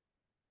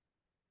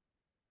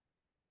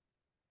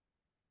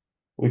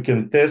 We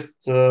can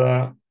test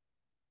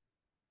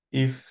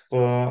if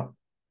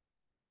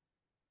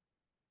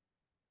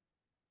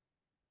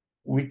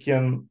we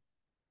can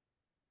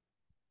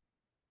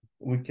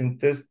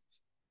test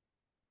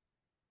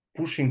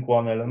pushing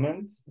one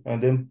element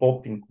and then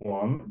popping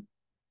one,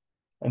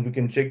 and we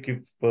can check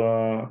if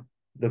the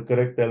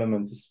correct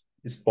element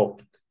is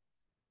popped.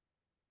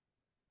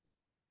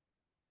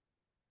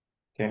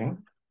 Okay,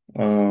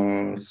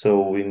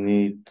 so we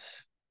need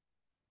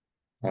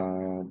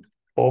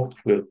pop.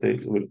 We're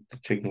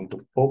checking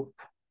the pop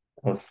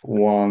of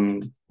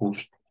one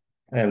pushed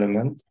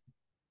element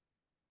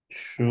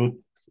should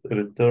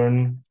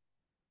return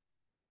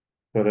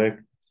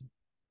correct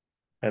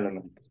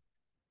element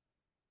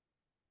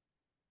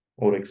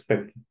or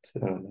expected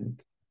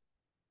element.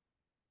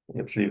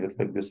 Let's leave it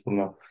like this for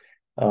now.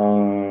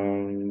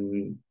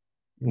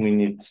 We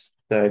need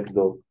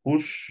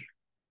stack.push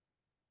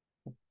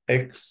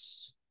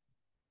x.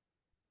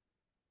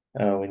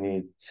 We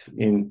need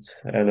int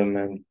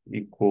element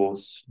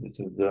equals, this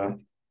is the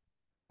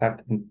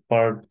acting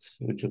part,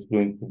 which is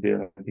going to be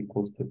element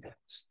equals to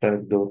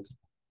stack.pop.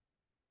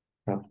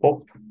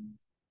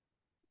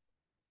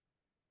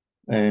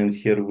 And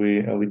here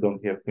we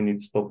need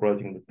to stop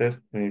writing the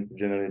test. We need to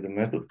generate the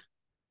method.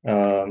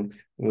 The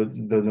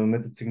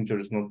method signature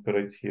is not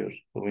correct here,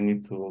 so we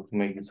need to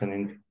make this an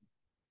int,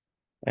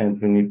 and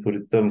we need to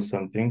return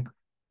something.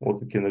 What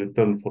we can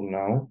return for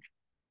now,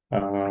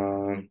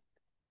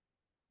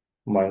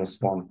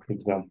 -1, for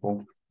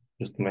example,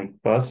 just to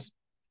make pass.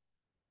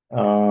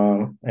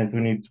 And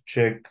we need to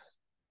check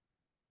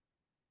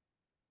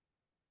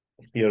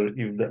here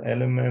if the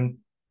element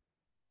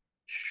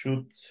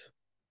should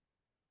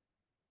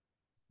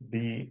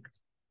be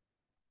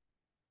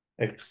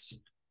x.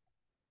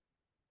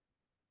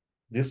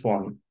 This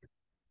one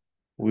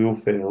will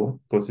fail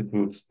because it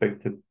will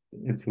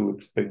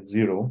expect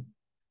 0,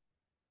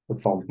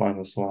 but found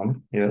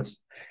 -1, yes.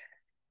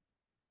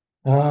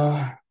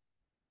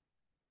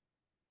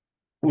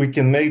 We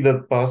can make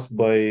that pass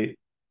by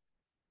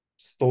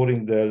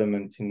storing the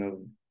element in a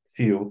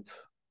field,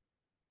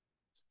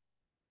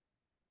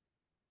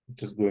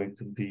 which is going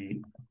to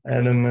be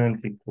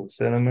element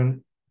equals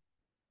element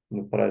in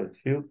a private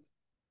field.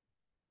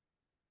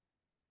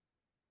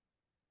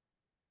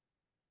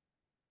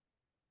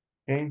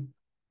 Okay.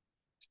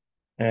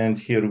 And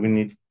here we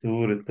need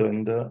to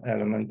return the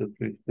element that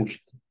we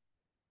pushed.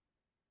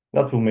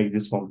 That will make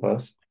this one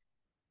pass.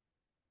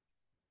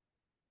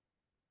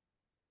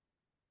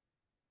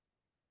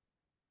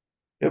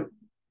 Yep.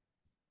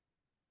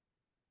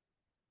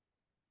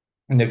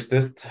 Next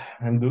test,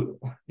 and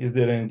is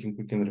there anything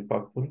we can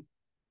refactor?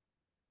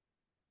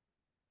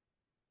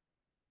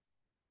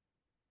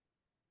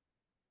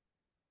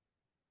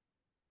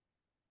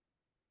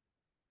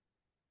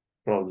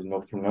 Probably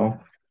not for now.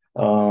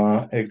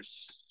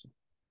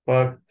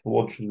 Extract,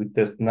 what should we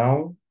test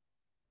now?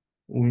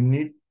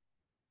 We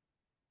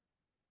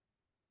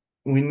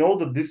know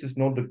that this is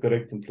not the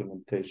correct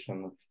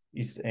implementation of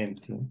is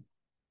empty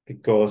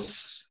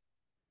because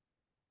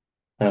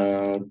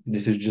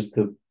this is just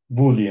a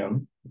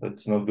Boolean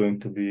that's not going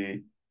to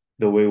be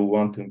the way we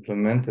want to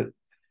implement it.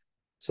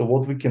 So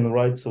what we can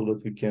write so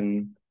that we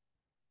can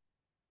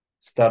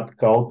start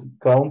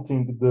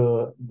counting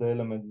the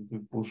elements that we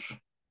push,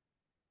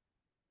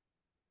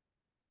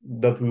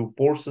 that will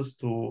force us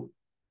to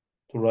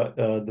write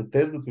the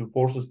test that will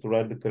force us to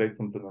write the correct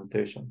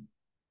implementation.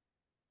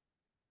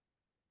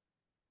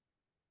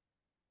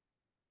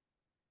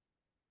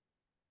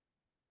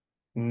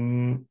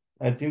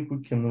 I think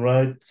we can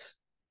write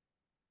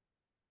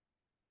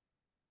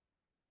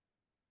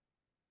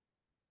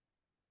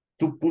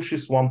two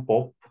pushes, one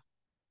pop,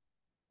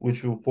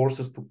 which will force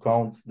us to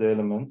count the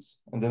elements,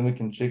 and then we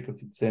can check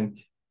if it's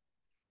empty.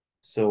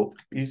 So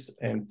is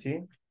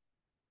empty,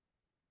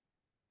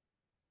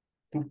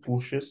 two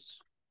pushes,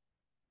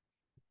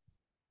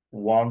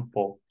 one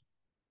pop.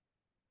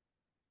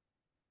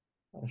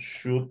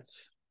 Should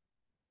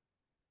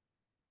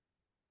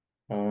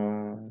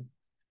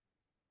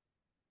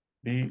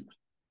be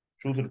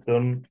should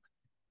return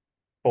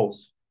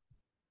false.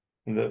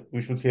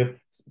 We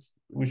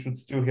should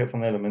still have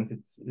an element.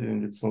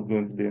 It's not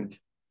going to be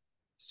empty.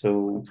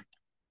 So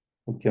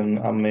we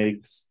can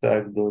make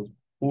stack dot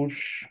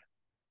push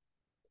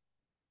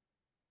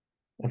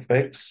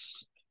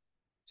fx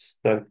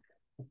stack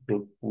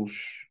dot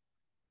push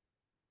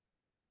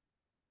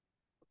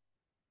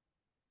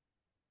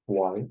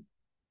y.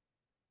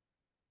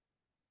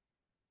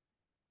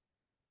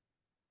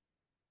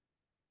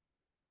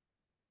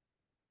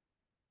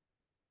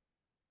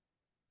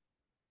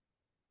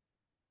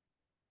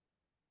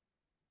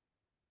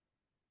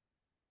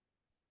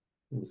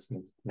 It's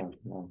not,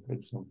 no,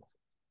 it's not.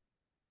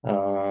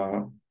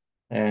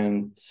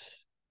 And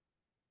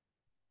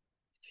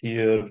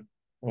here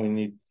we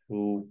need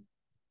to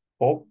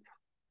pop.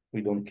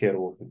 We don't care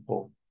what we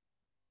pop.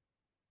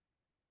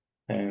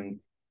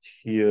 And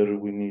here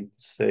we need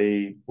to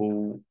say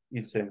bool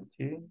is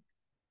empty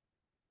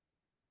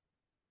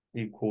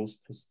equals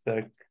to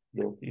stack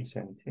dot is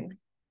empty.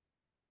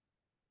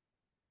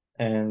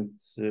 And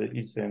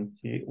is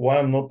empty. Why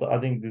I'm not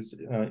adding this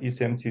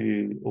is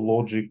empty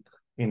logic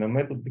in a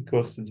method?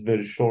 Because it's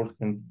very short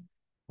and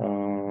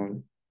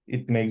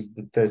it makes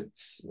the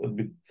tests a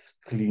bit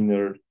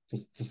cleaner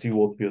to see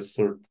what we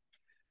assert.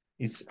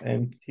 Is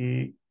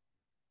empty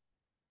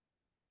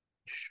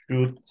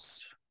should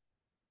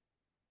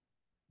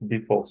be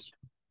false.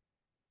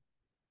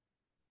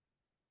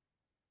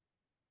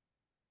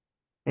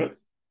 Right.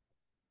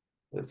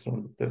 Let's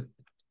run the test.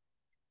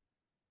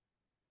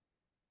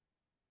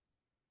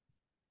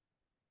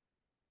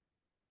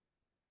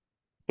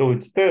 So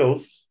it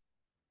fails.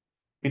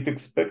 It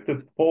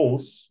expected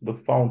false but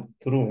found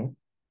true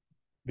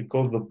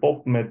because the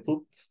pop method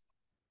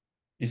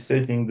is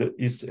setting the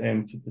is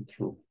empty to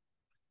true.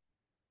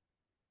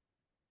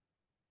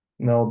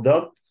 Now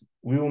that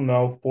will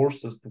now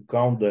force us to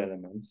count the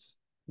elements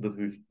that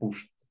we've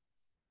pushed.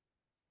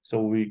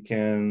 So we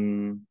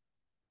can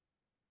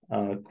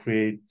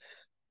create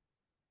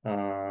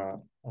a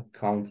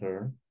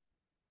counter.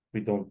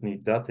 We don't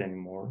need that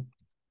anymore.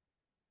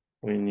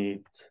 We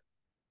need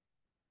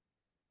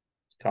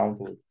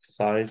counter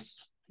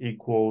size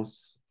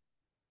equals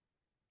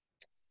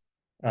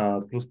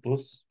plus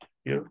plus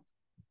here.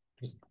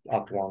 Just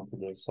add one to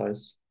the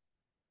size.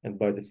 And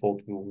by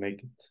default, we will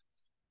make it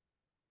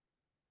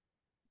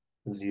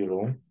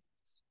 0.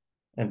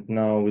 And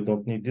now we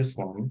don't need this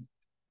one.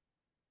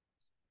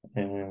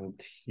 And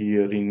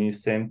here in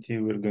is empty,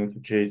 we're going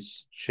to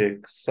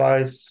check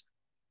size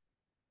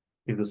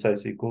if the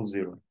size equals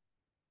 0.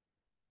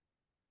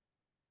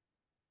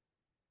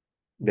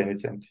 Then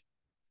it's empty.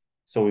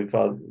 So we've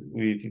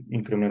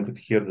incremented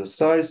here the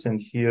size, and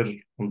here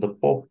on the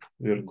pop,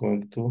 we're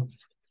going to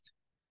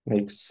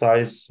make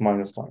size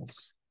minus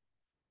minus.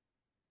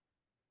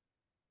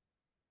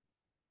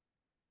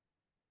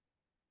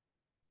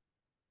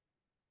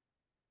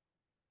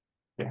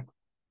 Yeah.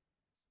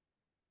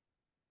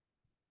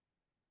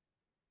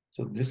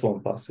 So this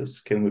one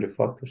passes. Can we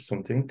refactor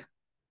something?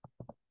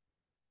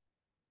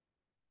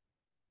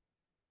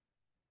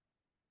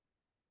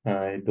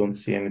 I don't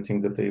see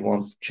anything that I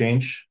want to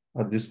change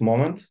at this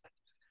moment.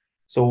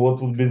 So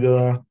what would be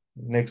the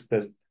next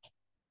test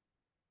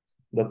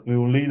that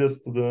will lead us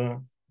to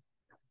the,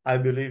 I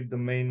believe, the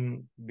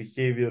main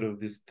behavior of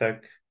this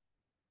stack?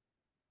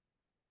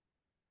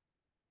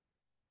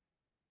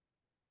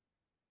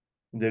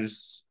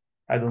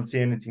 I don't see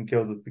anything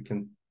else that we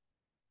can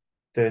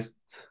test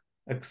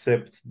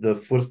except the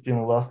first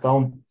in last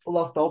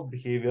out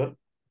behavior,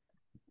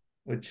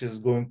 which is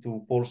going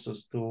to force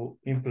us to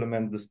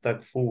implement the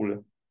stack fully.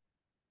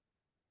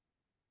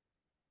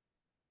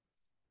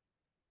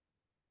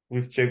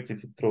 we've checked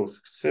if it throws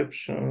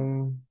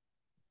exception.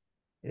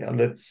 Yeah,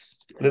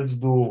 let's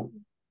do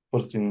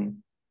first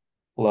in,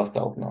 last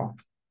out now.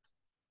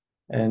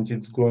 And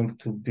it's going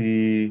to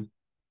be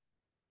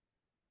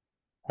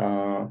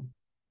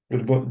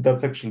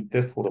that's actually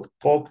test for a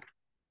pop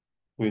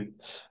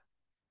with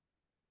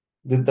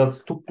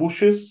that's two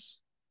pushes,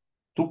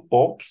 two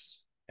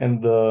pops,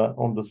 and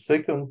on the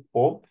second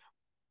pop,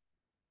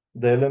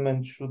 the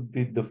element should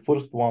be the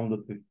first one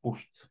that we've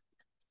pushed.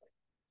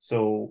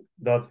 So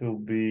that will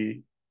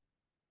be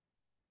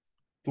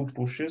two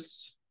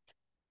pushes,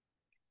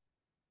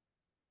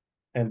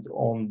 and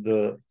on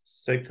the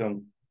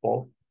second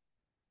pop,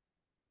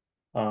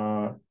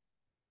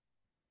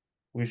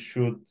 we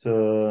should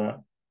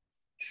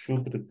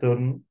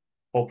return,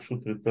 pop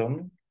should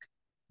return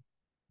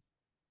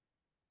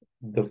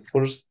the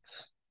first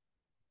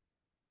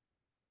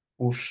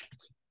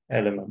pushed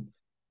element.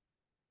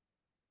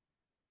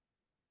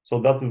 So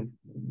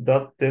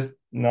that test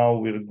now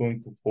we're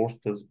going to force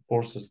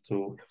us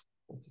to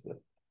what is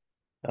that?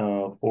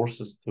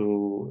 Force us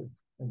to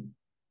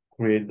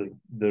create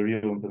the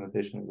real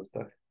implementation of the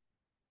stack.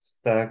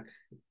 Stack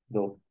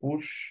dot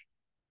push.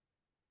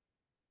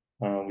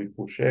 We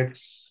push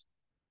X.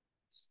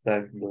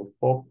 Stack dot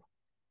pop.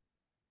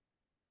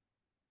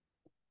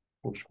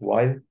 Push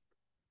Y.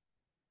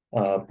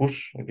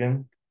 Push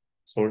again.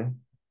 Sorry.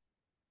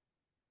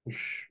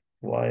 Push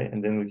Y,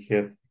 and then we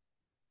have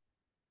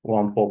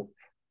one pop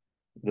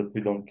that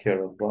we don't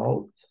care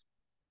about,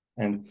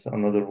 and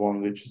another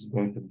one which is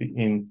going to be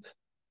int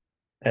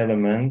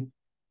element.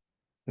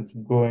 It's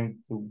going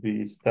to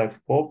be stack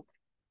pop.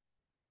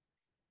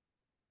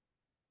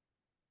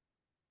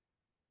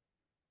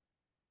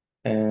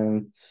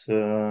 And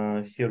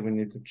here we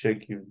need to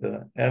check if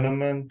the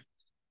element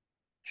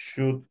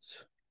should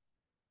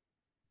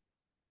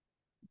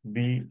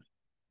be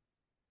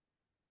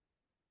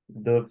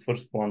the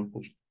first one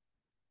pushed,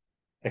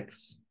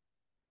 X.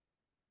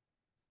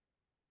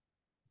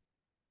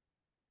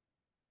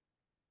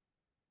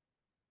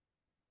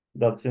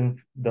 That's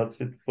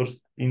it,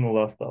 first in,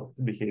 last out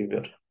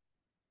behavior.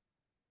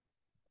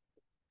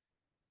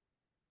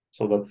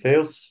 So that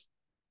fails.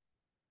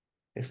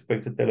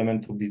 Expected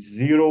element to be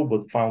 0,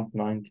 but found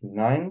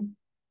 99.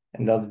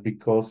 And that's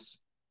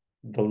because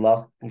the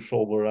last push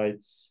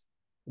overrides,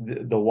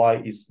 the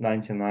Y is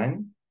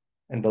 99,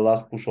 and the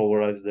last push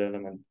overrides the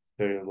element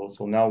variable.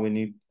 So now we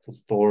need to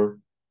store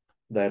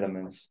the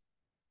elements.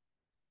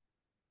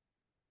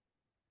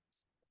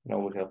 Now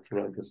we have to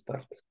write the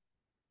stack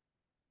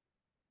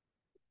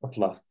at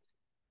last.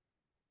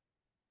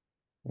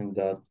 And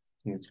that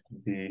needs to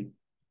be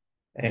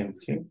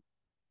empty.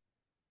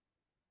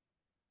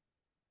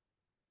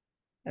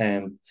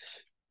 And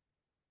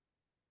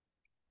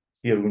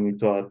here we need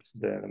to add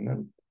the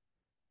element.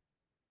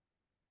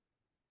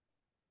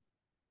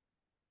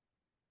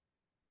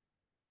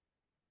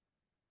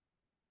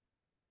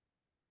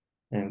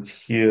 And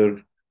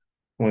here,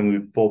 when we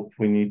pop,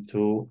 we need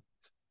to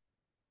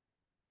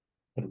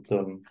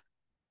return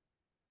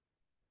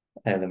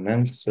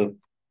elements of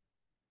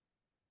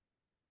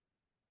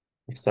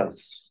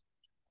size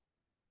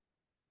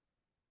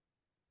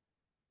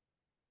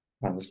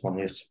 -1,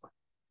 yes.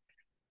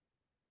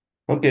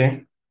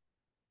 Okay.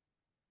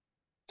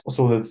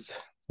 So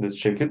let's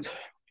check it.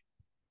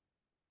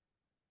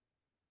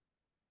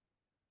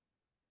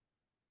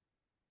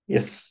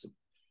 Yes,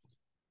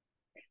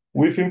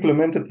 we've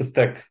implemented the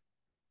stack.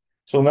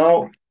 So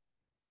now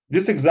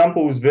this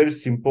example is very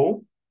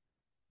simple,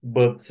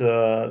 but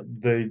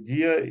the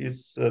idea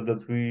is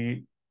that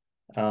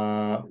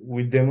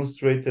we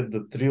demonstrated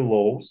the three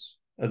laws,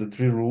 the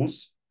three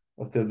rules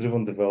of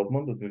test-driven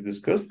development that we've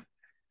discussed,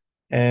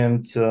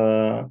 and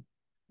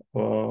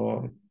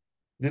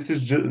this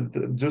is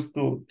just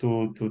to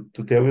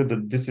tell you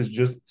that this is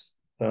just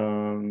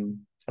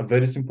a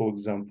very simple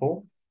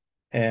example,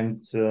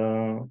 and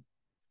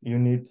you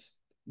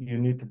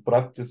need to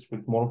practice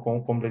with more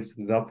complex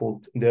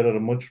example. There are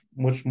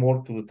much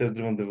more to the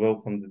test-driven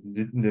development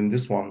than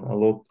this one. A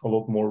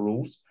lot more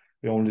rules.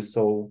 We only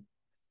saw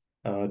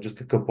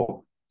just a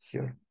couple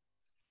here.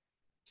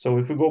 So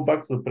if we go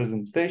back to the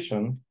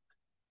presentation,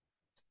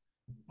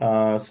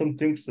 some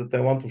things that I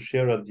want to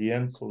share at the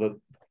end, so that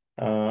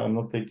I'm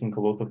not taking a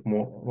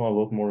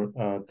lot more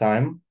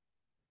time.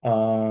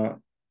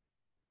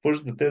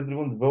 First, the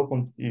test-driven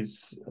development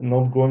is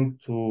not going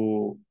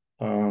to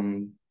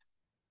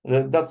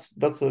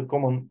that's a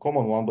common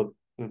one, but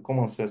a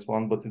common sense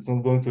one, but it's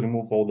not going to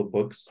remove all the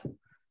bugs.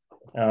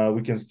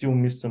 We can still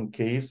miss some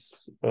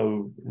case.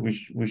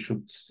 We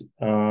should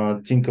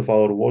think of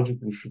our logic.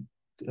 We should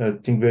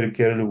think very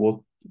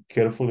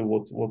carefully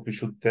what we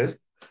should test.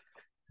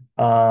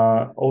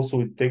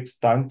 Also, it takes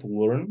time to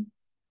learn.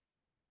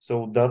 So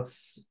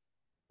that's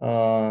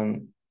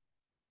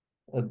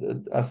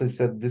as I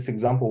said, this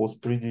example was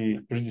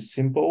pretty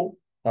simple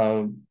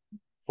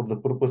for the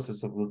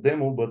purposes of the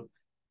demo, but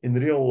in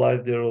real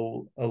life, there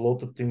are a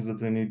lot of things that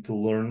we need to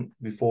learn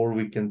before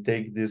we can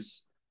take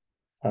this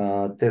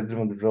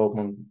test-driven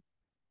development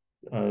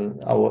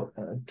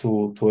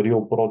to a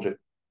real project.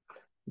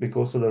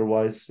 because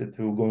otherwise it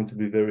will going to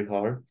be very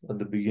hard at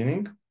the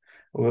beginning.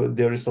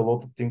 There is a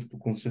lot of things to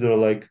consider,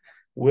 like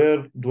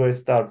where do I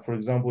start? For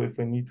example, if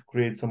I need to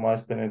create some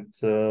ASP.NET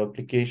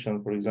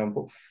application, for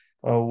example,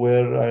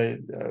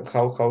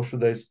 how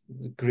should I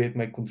create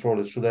my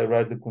controller? Should I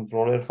write the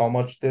controller? How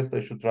much test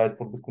I should write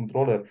for the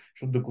controller?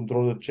 Should the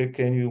controller check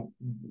any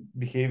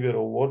behavior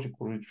or logic,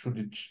 or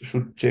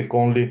should check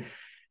only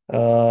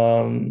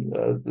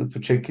to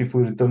check if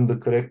we return the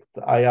correct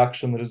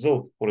iAction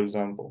result, for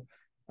example?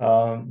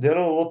 There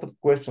are a lot of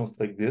questions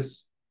like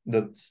this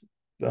that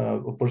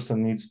a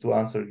person needs to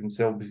answer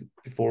himself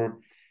before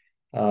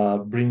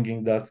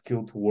bringing that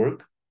skill to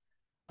work.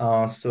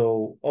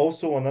 So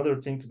also another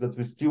thing is that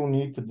we still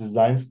need the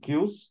design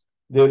skills.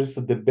 There is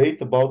a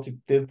debate about if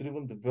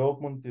test-driven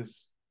development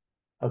is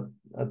a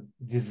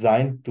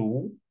design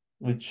tool,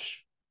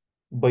 which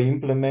by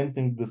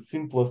implementing the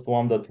simplest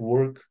one that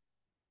work,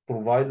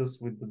 provide us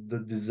with the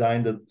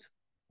design that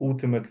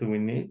ultimately we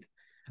need.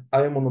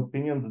 I am on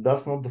opinion that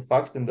that's not the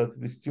fact, and that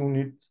we still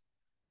need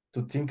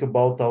to think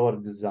about our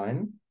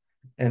design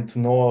and to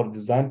know our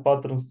design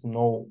patterns, to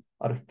know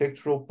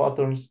architectural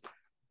patterns,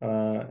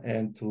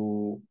 and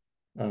to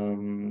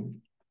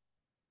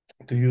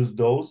use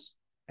those.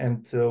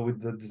 And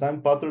with the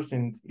design patterns,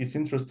 and it's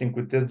interesting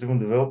with test-driven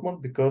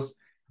development because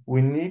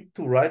we need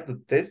to write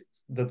the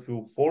tests that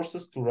will force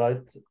us to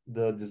write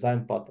the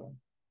design pattern.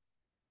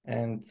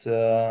 And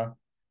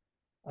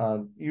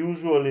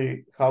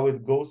usually how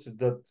it goes is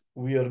that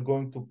we are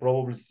going to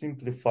probably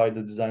simplify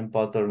the design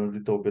pattern a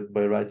little bit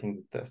by writing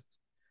the test.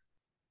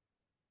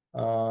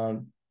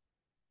 The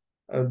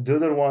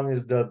other one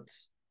is that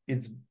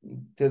it's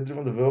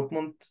test-driven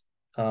development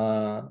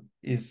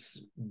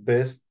is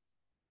best.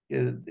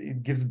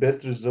 It gives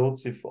best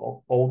results if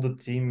all the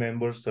team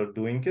members are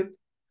doing it.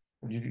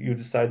 You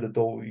decide that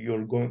all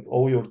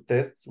your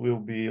tests will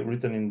be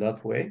written in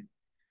that way.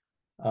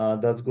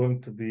 That's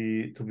going to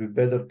be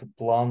better to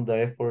plan the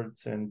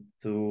efforts and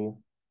to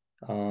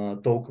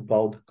talk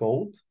about the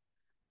code.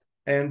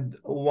 And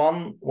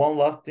one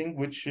last thing,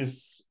 which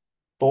is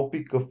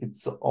topic of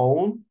its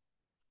own,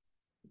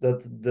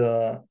 that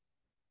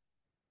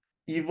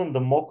even the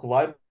mock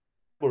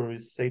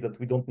libraries say that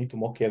we don't need to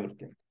mock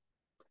everything.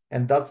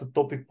 And that's a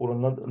topic for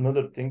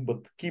another thing,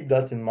 but keep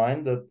that in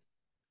mind, that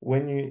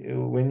when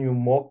you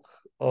mock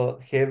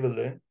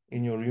heavily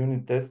in your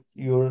unit tests,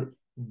 you're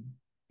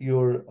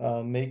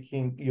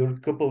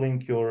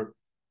coupling your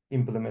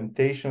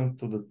implementation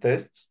to the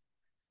tests,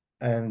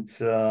 and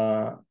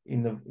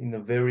in a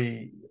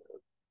very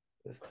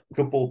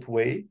coupled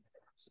way.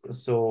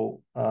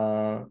 So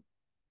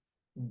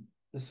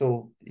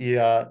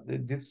yeah,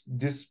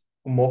 this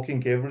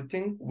mocking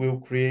everything will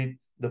create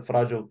the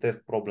fragile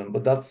test problem,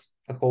 but that's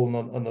a whole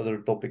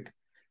another topic.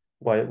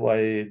 Why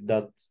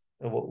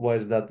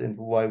is that, and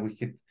why we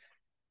hit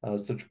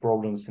such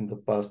problems in the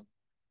past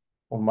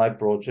on my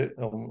project,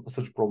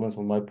 such problems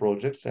on my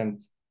projects.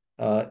 And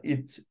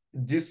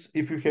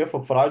if you have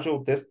a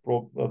fragile test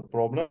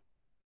problem,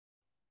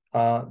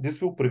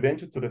 this will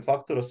prevent you to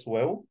refactor as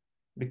well,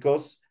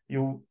 because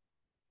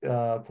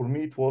for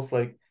me it was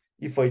like,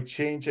 if I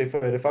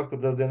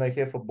refactor this, then I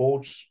have a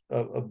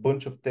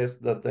bunch of tests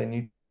that I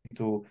need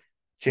to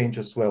change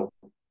as well.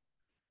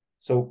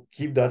 So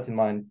keep that in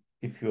mind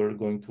if you're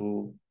going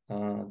to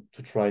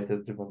try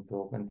test-driven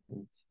development.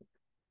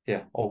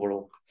 Yeah,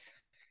 overall.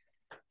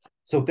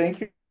 So thank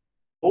you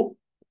all.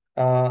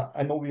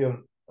 I know we are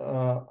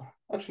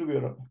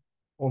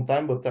on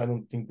time, but I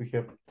don't think we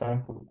have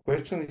time for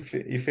questions.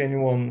 If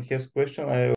anyone has question, I